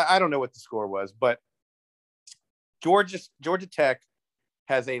 maybe? I don't know what the score was, but Georgia Tech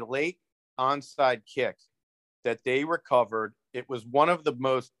has a late onside kick that they recovered. It was one of the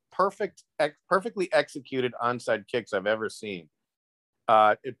most perfectly executed onside kicks I've ever seen.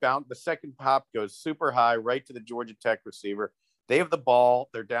 The second pop goes super high right to the Georgia Tech receiver. They have the ball.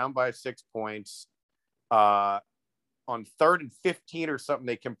 They're down by 6 points. On 3rd and 15 or something,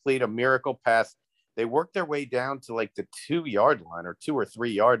 they complete a miracle pass. They work their way down to like the 2-yard line or 2 or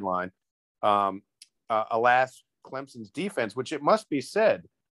 3 yard line. Alas, Clemson's defense, which it must be said,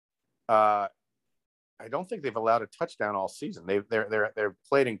 I don't think they've allowed a touchdown all season. They've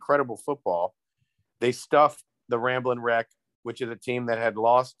played incredible football. They stuffed the Ramblin' Wreck, which is a team that had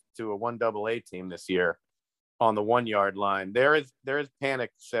lost to a 1AA team this year, on the 1-yard line. There is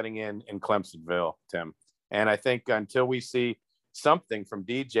panic setting in Clemsonville, Tim. And I think until we see something from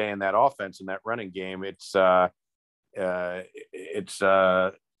DJ in that offense, in that running game, it's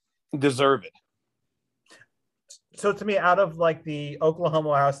deserved. So to me, out of like the Oklahoma,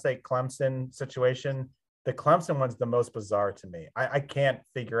 Ohio State, Clemson situation, the Clemson one's the most bizarre to me. I can't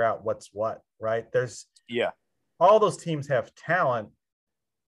figure out what's what, right? All those teams have talent,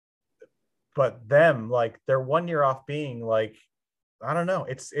 but them, like, they're 1 year off being like, I don't know.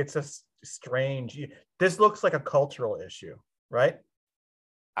 It's a strange, this looks like a cultural issue, right?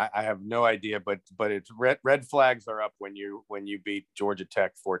 I have no idea, but it's red flags are up when you beat Georgia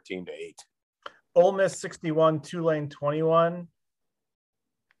Tech 14-8. Ole Miss 61, Tulane 21.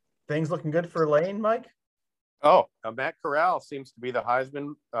 Things looking good for Lane, Mike? Oh, Matt Corral seems to be the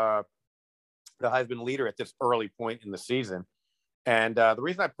Heisman leader at this early point in the season. And the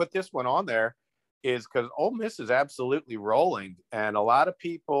reason I put this one on there is because Ole Miss is absolutely rolling, and a lot of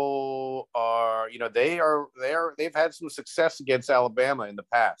people are, they've had some success against Alabama in the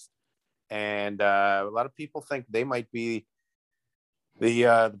past, and a lot of people think they might be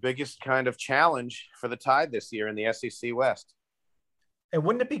the biggest kind of challenge for the Tide this year in the SEC West. And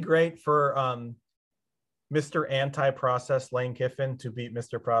wouldn't it be great for Mr. Anti-Process Lane Kiffin to beat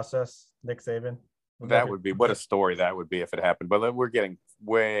Mr. Process Nick Saban? That would be, what a story that would be if it happened. But we're getting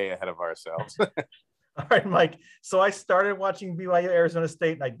way ahead of ourselves. All right, Mike. So I started watching BYU Arizona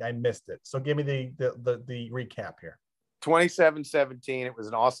State and I missed it. So give me the recap here. 27-17. It was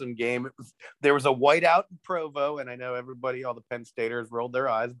an awesome game. There was a whiteout in Provo, and I know everybody, all the Penn Staters rolled their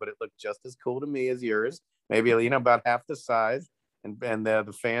eyes, but it looked just as cool to me as yours. Maybe, about half the size. And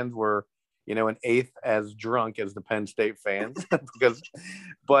the fans were, an eighth as drunk as the Penn State fans.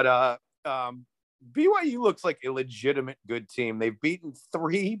 BYU looks like a legitimate good team. They've beaten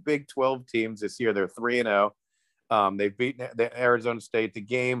 3 Big 12 teams this year. They're 3-0. They've beaten the Arizona State. The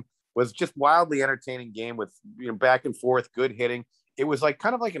game was just wildly entertaining game with back and forth, good hitting. It was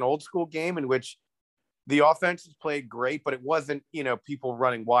kind of like an old school game in which the offenses played great, but it wasn't people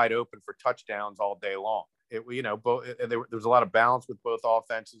running wide open for touchdowns all day long. It there was a lot of balance with both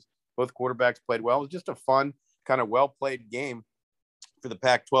offenses. Both quarterbacks played well. It was just a fun kind of well played game for the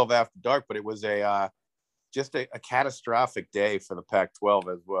Pac-12 after dark, but it was just a catastrophic day for the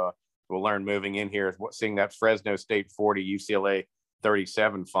Pac-12 as well. We'll learn moving in here, seeing that Fresno State 40, UCLA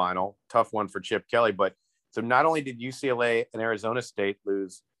 37 final. Tough one for Chip Kelly. But so not only did UCLA and Arizona State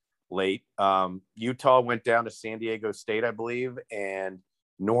lose late, Utah went down to San Diego State, I believe, and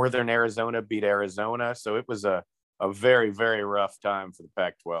Northern Arizona beat Arizona. So it was a very, very rough time for the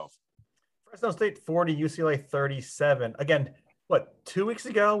Pac-12. Fresno State 40, UCLA 37. Again, 2 weeks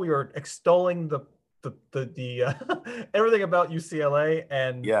ago we were extolling the everything about UCLA,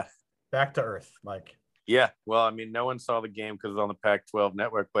 and back to earth, Mike. Yeah, well, no one saw the game because it was on the Pac-12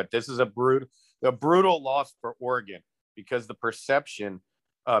 network, but this is a brutal loss for Oregon because the perception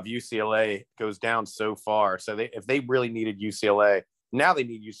of UCLA goes down so far. So if they really needed UCLA, now they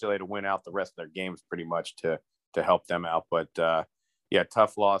need UCLA to win out the rest of their games pretty much to help them out. But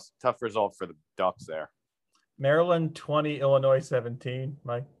tough loss, tough result for the Ducks there. Maryland 20, Illinois 17,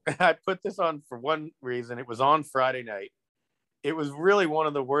 Mike. I put this on for one reason. It was on Friday night. It was really one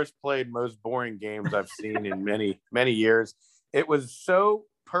of the worst played, most boring games I've seen in many, many years. It was so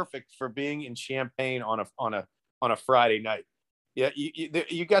perfect for being in Champaign on a Friday night. Yeah,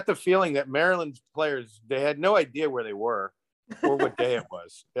 you got the feeling that Maryland's players, they had no idea where they were or what day it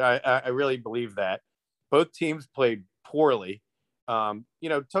was. I really believe that. Both teams played poorly.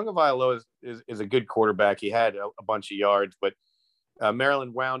 Tagovailoa is a good quarterback. He had a bunch of yards, but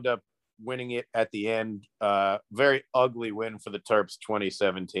Maryland wound up winning it at the end. Very ugly win for the Terps,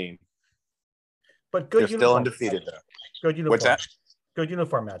 2017. But good. They're still undefeated though. Good uniform. What's that? Good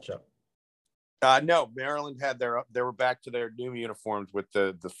uniform matchup. No, Maryland had they were back to their new uniforms with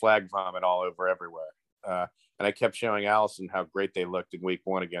the flag vomit all over everywhere. And I kept showing Allison how great they looked in week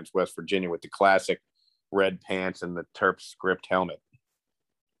 1 against West Virginia with the classic red pants and the Terps script helmet.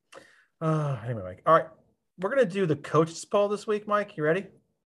 Anyway, Mike. All right. We're going to do the coaches poll this week, Mike. You ready?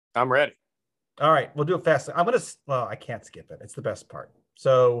 I'm ready. All right. We'll do it fast. I can't skip it. It's the best part.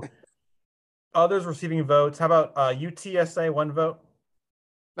 So others receiving votes. How about UTSA 1 vote?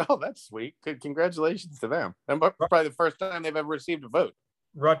 Oh, that's sweet. Good. Congratulations to them. And probably the first time they've ever received a vote.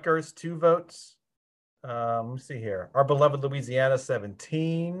 Rutgers 2 votes. Let me see here. Our beloved Louisiana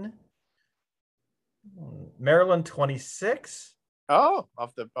 17. Maryland 26. Oh,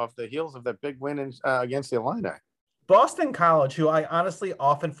 off the heels of that big win against the Illini. Boston College, who I honestly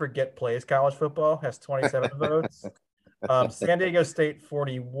often forget plays college football, has 27 votes. San Diego State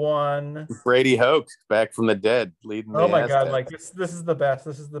 41. Brady Hoke back from the dead, leading. Oh my God, Mike, this is the best.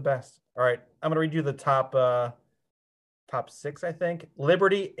 This is the best. All right, I'm gonna read you the top 6. I think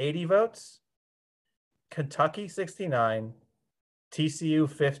Liberty 80 votes. Kentucky 69. TCU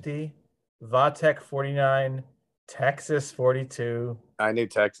 50. Vatech 49. Texas 42. I knew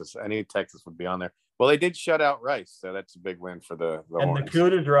Texas would be on there. Well, they did shut out Rice, so that's a big win for the and Horns. the coup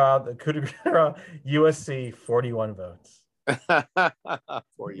de grace, USC 41 votes.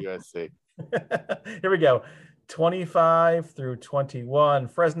 For USC. Here we go. 25 through 21.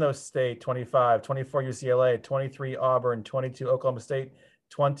 Fresno State 25, 24 UCLA, 23 Auburn, 22 Oklahoma State,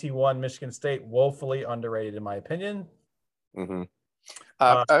 21 Michigan State. Woefully underrated, in my opinion. Mm-hmm.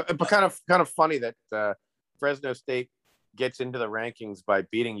 But kind of funny that Fresno State gets into the rankings by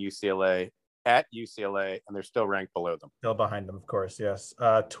beating UCLA at UCLA, and they're still ranked below them. Still behind them, of course, yes.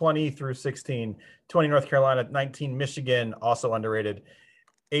 20 through 16, 20 North Carolina, 19 Michigan, also underrated.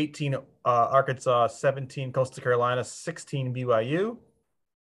 18 Arkansas, 17 Coastal Carolina, 16 BYU.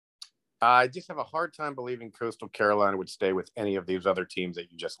 I just have a hard time believing Coastal Carolina would stay with any of these other teams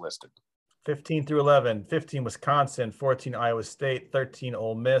that you just listed. 15 through 11, 15 Wisconsin, 14 Iowa State, 13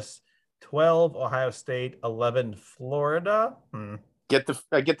 Ole Miss, 12 Ohio State, 11 Florida. I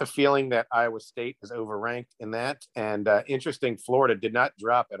get the feeling that Iowa State is overranked in that. And interesting, Florida did not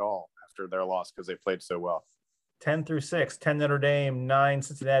drop at all after their loss because they played so well. 10 through 6, 10 Notre Dame, 9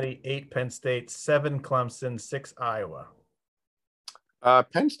 Cincinnati, 8 Penn State, 7 Clemson, 6 Iowa.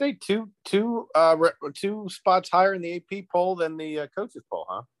 Penn State two spots higher in the AP poll than the coaches poll,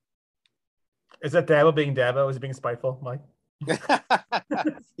 huh? Is that Dabo being Dabo? Is he being spiteful, Mike?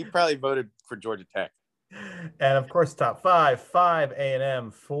 He probably voted for Georgia Tech. And of course, top 5 A&M,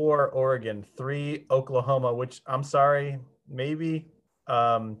 4 Oregon, 3 Oklahoma, which I'm sorry, maybe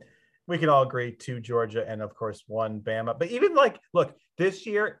we can all agree 2 Georgia, and of course 1 Bama. But even look, this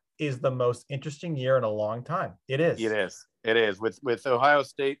year is the most interesting year in a long time. It is with Ohio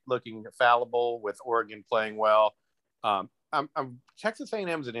State looking fallible, with Oregon playing well. Texas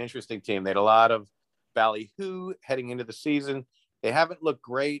A&M is an interesting team. They had a lot of ballyhoo heading into the season. They haven't looked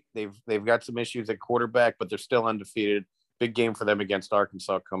great. They've got some issues at quarterback, but they're still undefeated. Big game for them against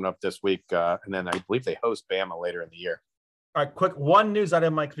Arkansas coming up this week, and then I believe they host Bama later in the year. All right, quick one news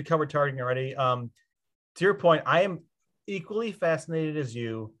item, Mike. We covered targeting already. To your point, I am equally fascinated as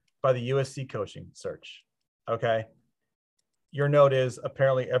you by the USC coaching search. Okay, your note is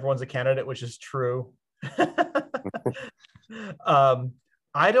apparently everyone's a candidate, which is true.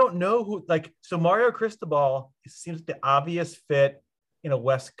 I don't know who, so Mario Cristobal seems the obvious fit in a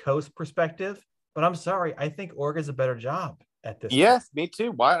West Coast perspective, but I'm sorry, I think Oregon's a better job at this. Yes, point. Me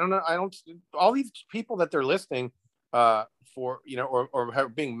too. Why? I don't. All these people that they're listing for, or are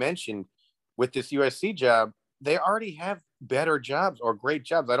being mentioned with this USC job, they already have better jobs or great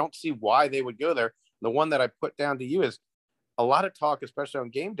jobs. I don't see why they would go there. The one that I put down to you is a lot of talk, especially on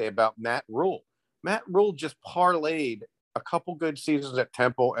game day, about Matt Rule. Matt Rule just parlayed a couple good seasons at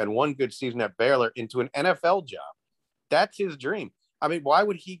Temple and 1 good season at Baylor into an NFL job. That's his dream. I mean, why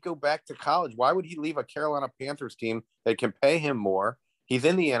would he go back to college? Why would he leave a Carolina Panthers team that can pay him more? He's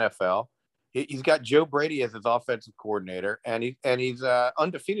in the NFL. He's got Joe Brady as his offensive coordinator, and he's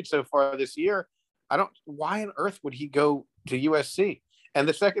undefeated so far this year. Why on earth would he go to USC? And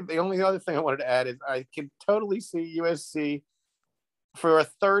the only other thing I wanted to add is I can totally see USC for a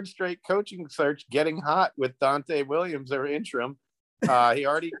 3rd straight coaching search getting hot with Dante Williams, their interim. He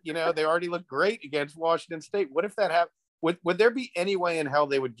already, they already look great against Washington State. What if that happened? Would there be any way in hell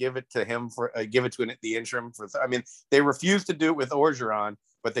they would give it to him the interim for? I mean, they refused to do it with Orgeron,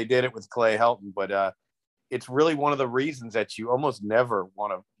 but they did it with Clay Helton. But it's really one of the reasons that you almost never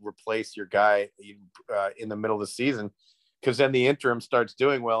want to replace your guy in the middle of the season, because then the interim starts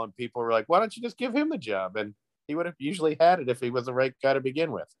doing well, and people are like, "Why don't you just give him the job?" And he would have usually had it if he was the right guy to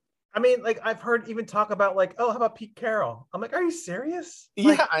begin with. I mean, I've heard even talk about how about Pete Carroll? I'm like, are you serious?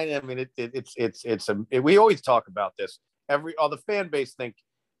 Yeah, I mean, we always talk about this. All the fan base think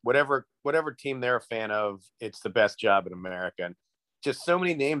whatever team they're a fan of, it's the best job in America. And just so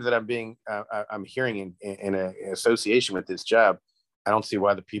many names that I'm hearing in association with this job. I don't see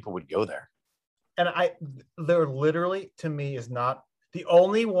why the people would go there. And they're literally, to me, is not the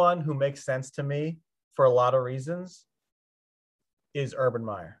only one who makes sense to me for a lot of reasons is Urban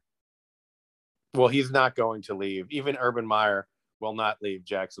Meyer. Well, he's not going to leave. Even Urban Meyer will not leave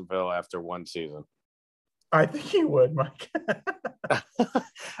Jacksonville after 1 season. I think he would, Mike.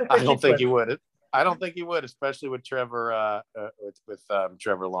 I don't think he would. I don't think he would, especially with Trevor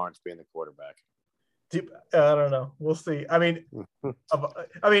Trevor Lawrence being the quarterback. I don't know. We'll see. I mean,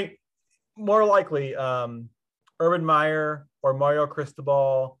 more likely Urban Meyer or Mario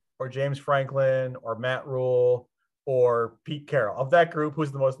Cristobal or James Franklin or Matt Rule or Pete Carroll. Of that group,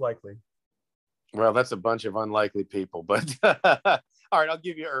 who's the most likely? Well, that's a bunch of unlikely people, but all right, I'll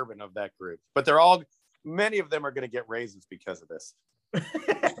give you Urban of that group. But many of them are going to get raises because of this.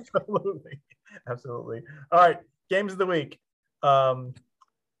 Absolutely. All right, games of the week. A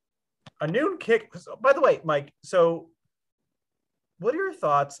noon kick. By the way, Mike, so what are your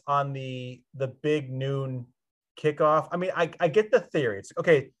thoughts on the big noon kickoff? I mean, I get the theory. It's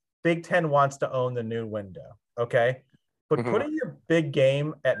okay. Big Ten wants to own the noon window. Okay. But putting your big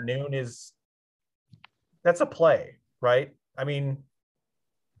game at noon that's a play, right? I mean,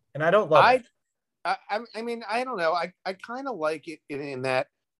 and I don't love it. I mean, I don't know. I kind of like it in that.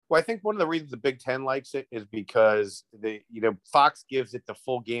 Well, I think one of the reasons the Big Ten likes it is because Fox gives it the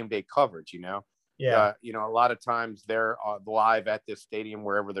full game day coverage. Yeah. A lot of times they're live at this stadium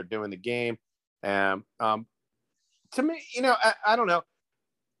wherever they're doing the game. To me, I don't know.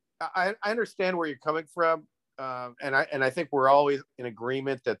 I understand where you're coming from, and I think we're always in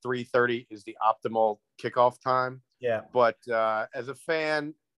agreement that 3:30 is the optimal kickoff time. Yeah. But as a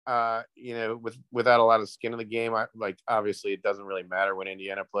fan, without a lot of skin in the game, obviously it doesn't really matter when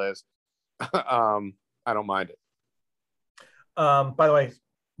Indiana plays. I don't mind it. By the way,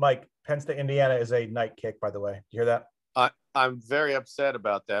 Mike, Penn State, Indiana is a night kick, by the way. You hear that? I'm very upset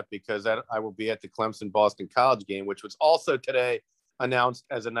about that because I will be at the Clemson Boston College game, which was also today announced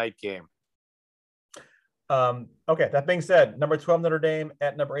as a night game. Okay, that being said, number 12 Notre Dame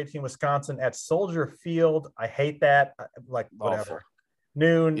at number 18 Wisconsin at Soldier Field. I hate that. Like whatever. Awful.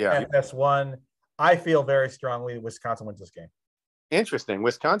 Noon Yeah. FS1. I feel very strongly Wisconsin wins this game. Interesting.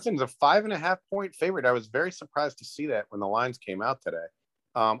 Wisconsin's a 5.5-point favorite. I was very surprised to see that when the lines came out today.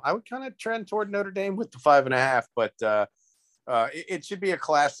 I would kind of trend toward Notre Dame with the 5.5, but it should be a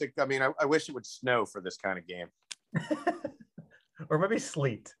classic. I mean, I wish it would snow for this kind of game. Or maybe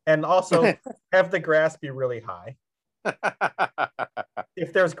sleet. And also have the grass be really high.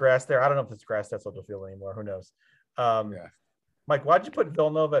 If there's grass there. I don't know if there's grass at Soldier Field anymore. Who knows? Yeah. Mike, why'd you put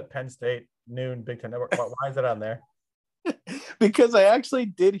Villanova at Penn State, noon, Big Ten Network? Why is it on there? Because I actually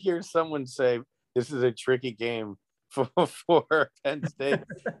did hear someone say this is a tricky game for Penn State.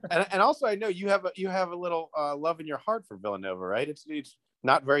 and also I know you have a little love in your heart for Villanova, right? It's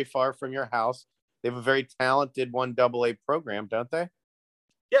not very far from your house. They have a very talented 1AA program, don't they?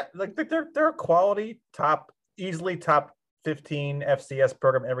 Yeah, like they're a quality easily top 15 FCS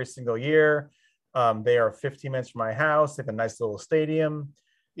program every single year. They are 15 minutes from my house. They have a nice little stadium.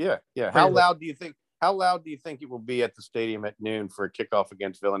 Yeah. How loud do you think it will be at the stadium at noon for a kickoff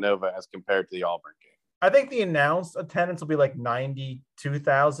against Villanova as compared to the Auburn game? I think the announced attendance will be like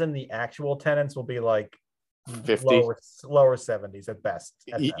 92,000. The actual attendance will be like 50, lower 70s at best.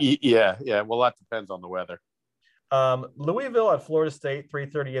 Yeah. Well, that depends on the weather. Louisville at Florida State,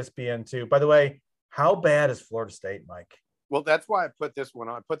 3:30 ESPN2. By the way, how bad is Florida State, Mike? Well, that's why I put this one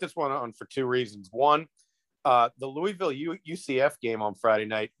on. I put this one on for two reasons. One, the Louisville UCF game on Friday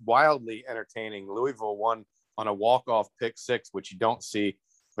night, wildly entertaining. Louisville won on a walk-off pick six, which you don't see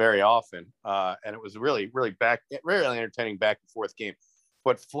very often. And it was really entertaining back and forth game.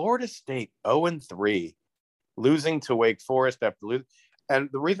 But Florida State 0-3, losing to Wake Forest after losing. And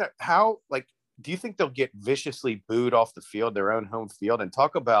the reason do you think they'll get viciously booed off the field, their own home field? And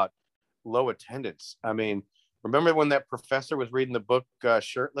talk about low attendance. I mean, remember when that professor was reading the book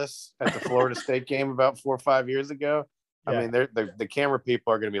shirtless at the Florida State game about 4 or 5 years ago? Yeah. I mean, the camera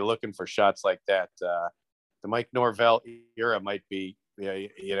people are going to be looking for shots like that. The Mike Norvell era might be,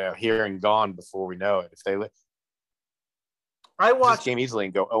 here and gone before we know it. If they I watched this game easily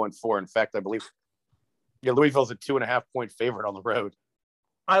and go 0-4. In fact, I believe Louisville's a 2.5-point favorite on the road.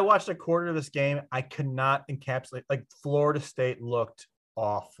 I watched a quarter of this game. I could not encapsulate. Like Florida State looked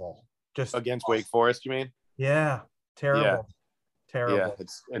awful. Just against Wake Forest, you mean? Yeah, terrible. Yeah. Terrible. Yeah,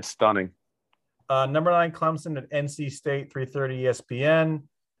 it's stunning. Number 9 Clemson at NC State, 3:30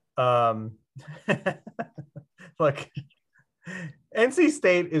 ESPN. Look, NC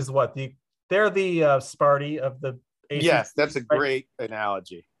State is what they're the Sparty of the ACC. Yes, that's a great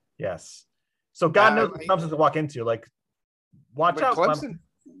analogy. Yes. So God knows what Clemson to walk into. Like, watch out, Clemson.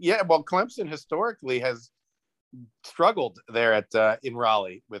 Yeah, well, Clemson historically has struggled there in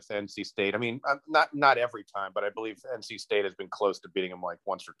Raleigh with NC State. I mean, not every time, but I believe NC State has been close to beating them like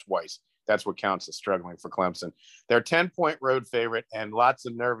once or twice. That's what counts as struggling for Clemson. They're a 10-point road favorite, and lots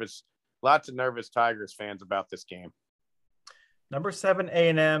of nervous Tigers fans about this game. Number 7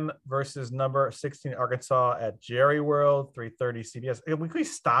 A&M versus number 16 Arkansas at Jerry World, 3:30 CBS. Can we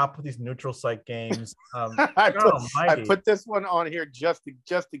please stop with these neutral site games? I put this one on here just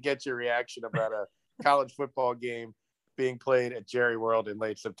to get your reaction about a college football game being played at Jerry World in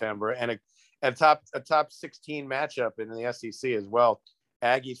late September, and a top 16 matchup in the SEC as well.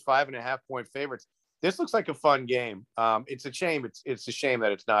 Aggies 5.5-point favorites. This looks like a fun game. It's a shame. It's a shame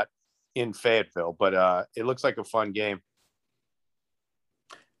that it's not in Fayetteville, but it looks like a fun game.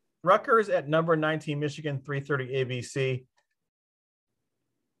 Rutgers at number 19 Michigan, 3:30 ABC.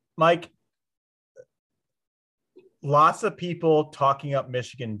 Mike, lots of people talking up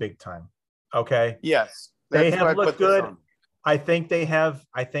Michigan big time. Okay. Yes. They have looked good. I think to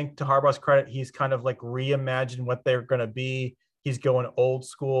Harbaugh's credit, he's kind of like reimagined what they're going to be. He's going old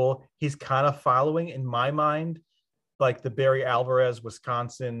school. He's kind of following, in my mind, like the Barry Alvarez,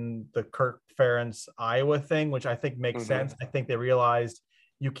 Wisconsin, the Kirk Ferentz, Iowa thing, which I think makes sense. I think they realized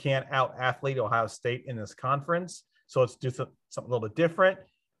you can't out-athlete Ohio State in this conference. So let's do something a little bit different.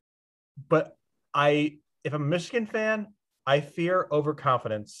 But if I'm a Michigan fan, I fear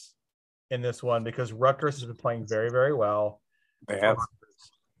overconfidence in this one because Rutgers has been playing very, very well. They have.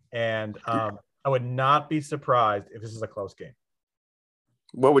 And I would not be surprised if this is a close game.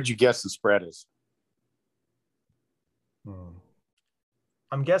 What would you guess the spread is?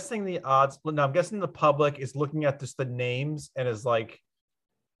 I'm guessing the odds. No, I'm guessing the public is looking at just the names and is like,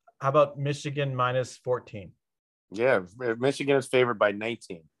 how about Michigan minus 14? Yeah, Michigan is favored by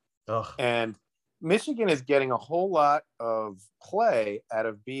 19. Ugh. And Michigan is getting a whole lot of play out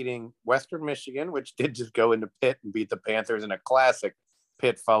of beating Western Michigan, which did just go into Pitt and beat the Panthers in a classic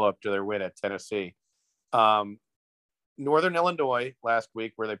Pitt follow-up to their win at Tennessee. Northern Illinois last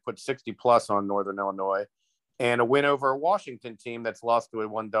week, where they put 60-plus on Northern Illinois, and a win over a Washington team that's lost to a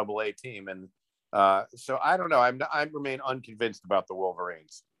 1AA team. And so I don't know. I remain unconvinced about the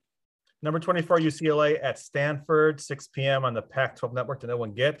Wolverines. Number 24, UCLA at Stanford, 6 p.m. on the Pac-12 network that no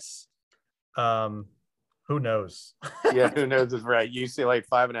one gets. Who knows? Yeah, who knows is right. UCLA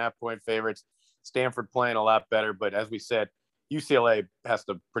 5.5-point favorites. Stanford playing a lot better, but as we said, UCLA has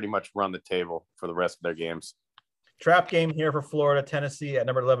to pretty much run the table for the rest of their games. Trap game here for Florida, Tennessee at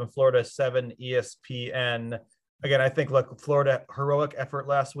number 11, Florida 7, ESPN. Again, I think look, Florida heroic effort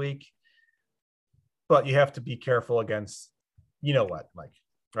last week, but you have to be careful against, you know what, Mike,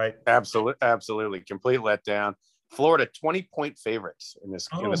 right? Absolutely, complete letdown. Florida 20-point favorites in this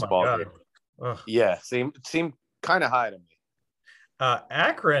ball game. Ugh. Yeah, seemed kind of high to me.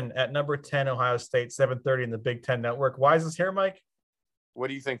 Akron at number 10, Ohio State, 7:30 in the Big Ten Network. Why is this here, Mike? What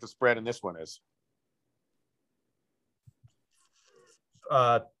do you think the spread in this one is?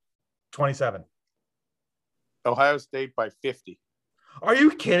 27. Ohio State by 50. Are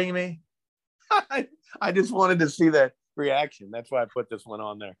you kidding me? I just wanted to see that reaction. That's why I put this one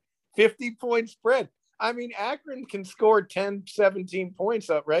on there. 50-point spread. I mean, Akron can score 10, 17 points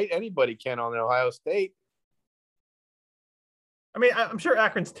up, right? Anybody can on Ohio State. I mean, I'm sure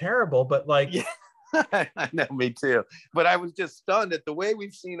Akron's terrible, but like... Yeah. I know, me too. But I was just stunned at the way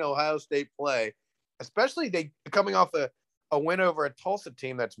we've seen Ohio State play, especially they coming off a win over a Tulsa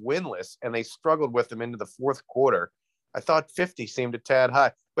team that's winless, and they struggled with them into the fourth quarter. I thought 50 seemed a tad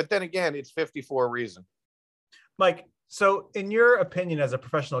high. But then again, it's 50 for a reason. Mike, so in your opinion as a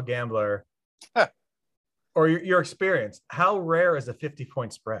professional gambler, or your experience, how rare is a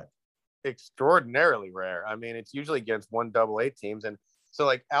 50-point spread? Extraordinarily rare. I mean, it's usually against 1AA teams. And so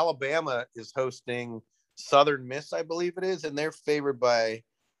like Alabama is hosting Southern Miss, I believe it is, and they're favored by,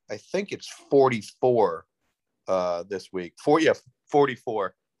 I think it's 44 this week.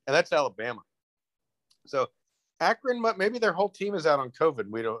 44. And that's Alabama. So Akron, maybe their whole team is out on COVID.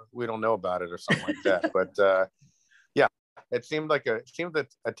 We don't know about it or something like that. But yeah, it seemed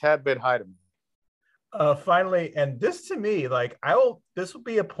a tad bit high to me. Finally, and this to me, like this will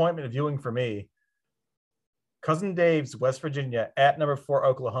be appointment viewing for me. Cousin Dave's West Virginia at number 4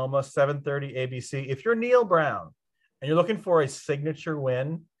 Oklahoma, 7:30 ABC. If you're Neil Brown and you're looking for a signature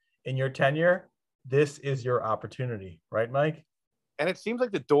win in your tenure, this is your opportunity, right, Mike? And it seems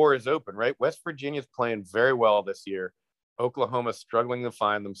like the door is open, right? West Virginia's playing very well this year. Oklahoma's struggling to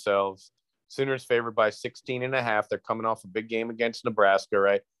find themselves. Sooners favored by 16.5. They're coming off a big game against Nebraska,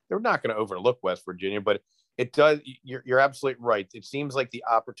 right? They're not going to overlook West Virginia, but it does. You're absolutely right. It seems like the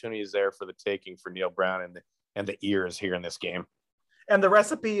opportunity is there for the taking for Neil Brown and the ears here in this game. And the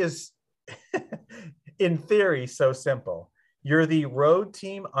recipe is, in theory, so simple. You're the road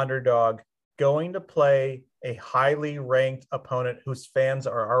team underdog going to play a highly ranked opponent whose fans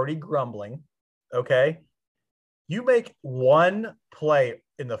are already grumbling. Okay. You make one play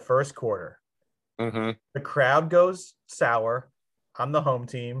in the first quarter. Mm-hmm. The crowd goes sour. I'm the home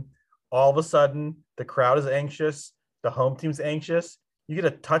team. All of a sudden, the crowd is anxious. The home team's anxious. You get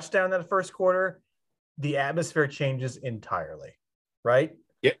a touchdown in that first quarter. The atmosphere changes entirely, right?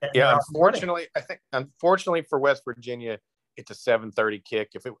 Yeah. Yeah. Unfortunately for West Virginia, it's a 7:30 kick.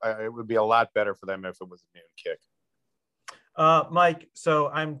 If it would be a lot better for them if it was a noon kick. Mike, so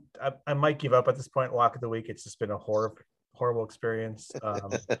I might give up at this point. Lock of the week. It's just been a horrible experience.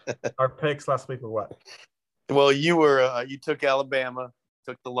 Our picks last week were what? Well, you took Alabama,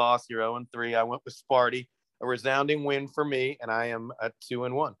 took the loss. You're 0-3. I went with Sparty, a resounding win for me, and I am at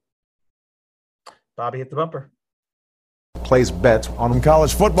 2-1. Bobby hit the bumper. Place bets on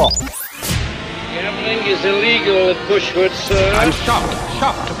college football. Gambling is illegal at Bushwood, sir. I'm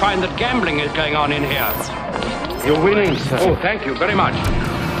shocked to find that gambling is going on in here. You're winning, sir. Oh, thank you very much.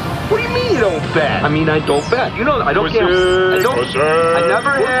 What do you mean you don't bet? I mean, I don't bet. You know, I don't gamble. I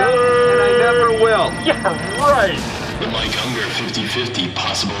never have, and I never will. Yeah, right. The Mike Unger 50-50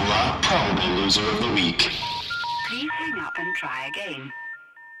 possible lock, probable loser of the week. Please hang up and try again.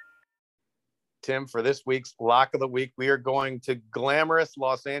 Tim, for this week's lock of the week, we are going to glamorous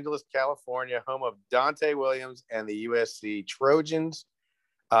Los Angeles, California, home of Dante Williams and the USC Trojans.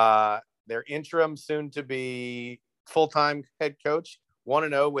 Their interim, soon-to-be full-time head coach,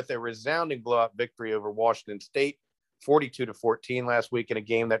 1-0 with a resounding blowout victory over Washington State, 42-14 last week in a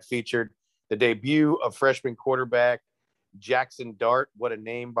game that featured the debut of freshman quarterback Jackson Dart. What a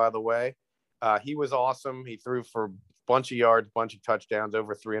name, by the way. He was awesome. He threw for bunch of yards, bunch of touchdowns,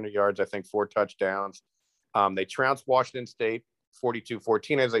 over 300 yards, I think 4 touchdowns. They trounced Washington State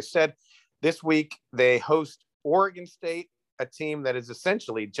 42-14. As I said, this week they host Oregon State, a team that is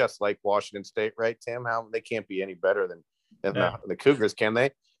essentially just like Washington State, right, Tim? They can't be any better than the Cougars, can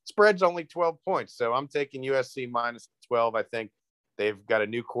they? Spread's only 12 points, so I'm taking USC minus 12. I think they've got a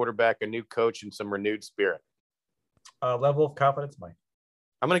new quarterback, a new coach, and some renewed spirit. Level of confidence, Mike?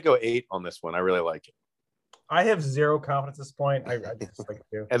 I'm going to go 8 on this one. I really like it. I have 0 confidence at this point. I just like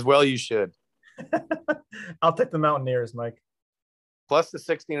to. As well you should. I'll take the Mountaineers, Mike. Plus the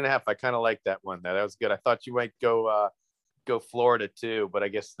 16.5. I kind of like that one. That was good. I thought you might go Florida too, but I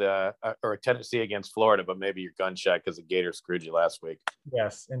guess or Tennessee against Florida, but maybe your gun shot because the Gators screwed you last week.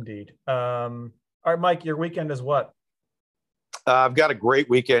 Yes, indeed. All right, Mike, your weekend is what? I've got a great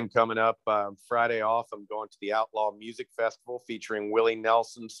weekend coming up. Friday off, I'm going to the Outlaw Music Festival featuring Willie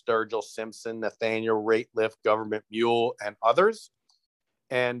Nelson, Sturgill Simpson, Nathaniel Rateliff, Government Mule, and others.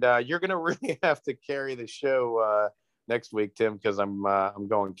 And you're going to really have to carry the show next week, Tim, because I'm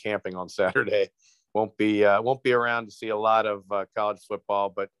going camping on Saturday. Won't be around to see a lot of college football,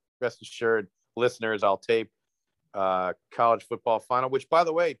 but rest assured, listeners, I'll tape college football final, which, by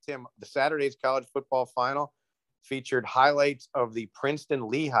the way, Tim, the Saturday's college football final featured highlights of the Princeton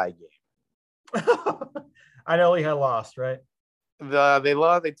Lehigh game. I know Lehigh lost, right? They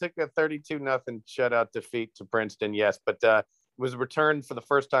lost. They took a 32-0 shutout defeat to Princeton, yes, but it was returned for the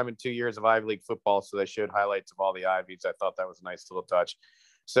first time in 2 years of Ivy League football, so they showed highlights of all the Ivies. I thought that was a nice little touch.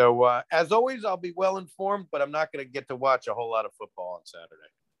 So, as always, I'll be well informed, but I'm not going to get to watch a whole lot of football on Saturday.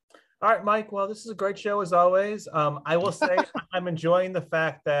 All right, Mike. Well, this is a great show as always. I will say I'm enjoying the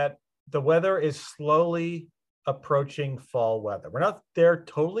fact that the weather is slowly approaching fall weather. We're not there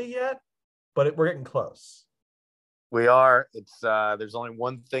totally yet, but we're getting close. We are. It's there's only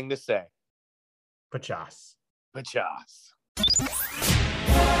one thing to say. Pachas. Pachas.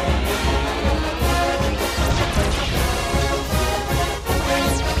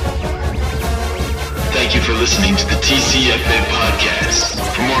 Thank you for listening to the TCFA podcast.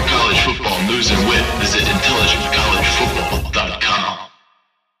 For more college football news and wit, visit intelligentcollegefootball.com.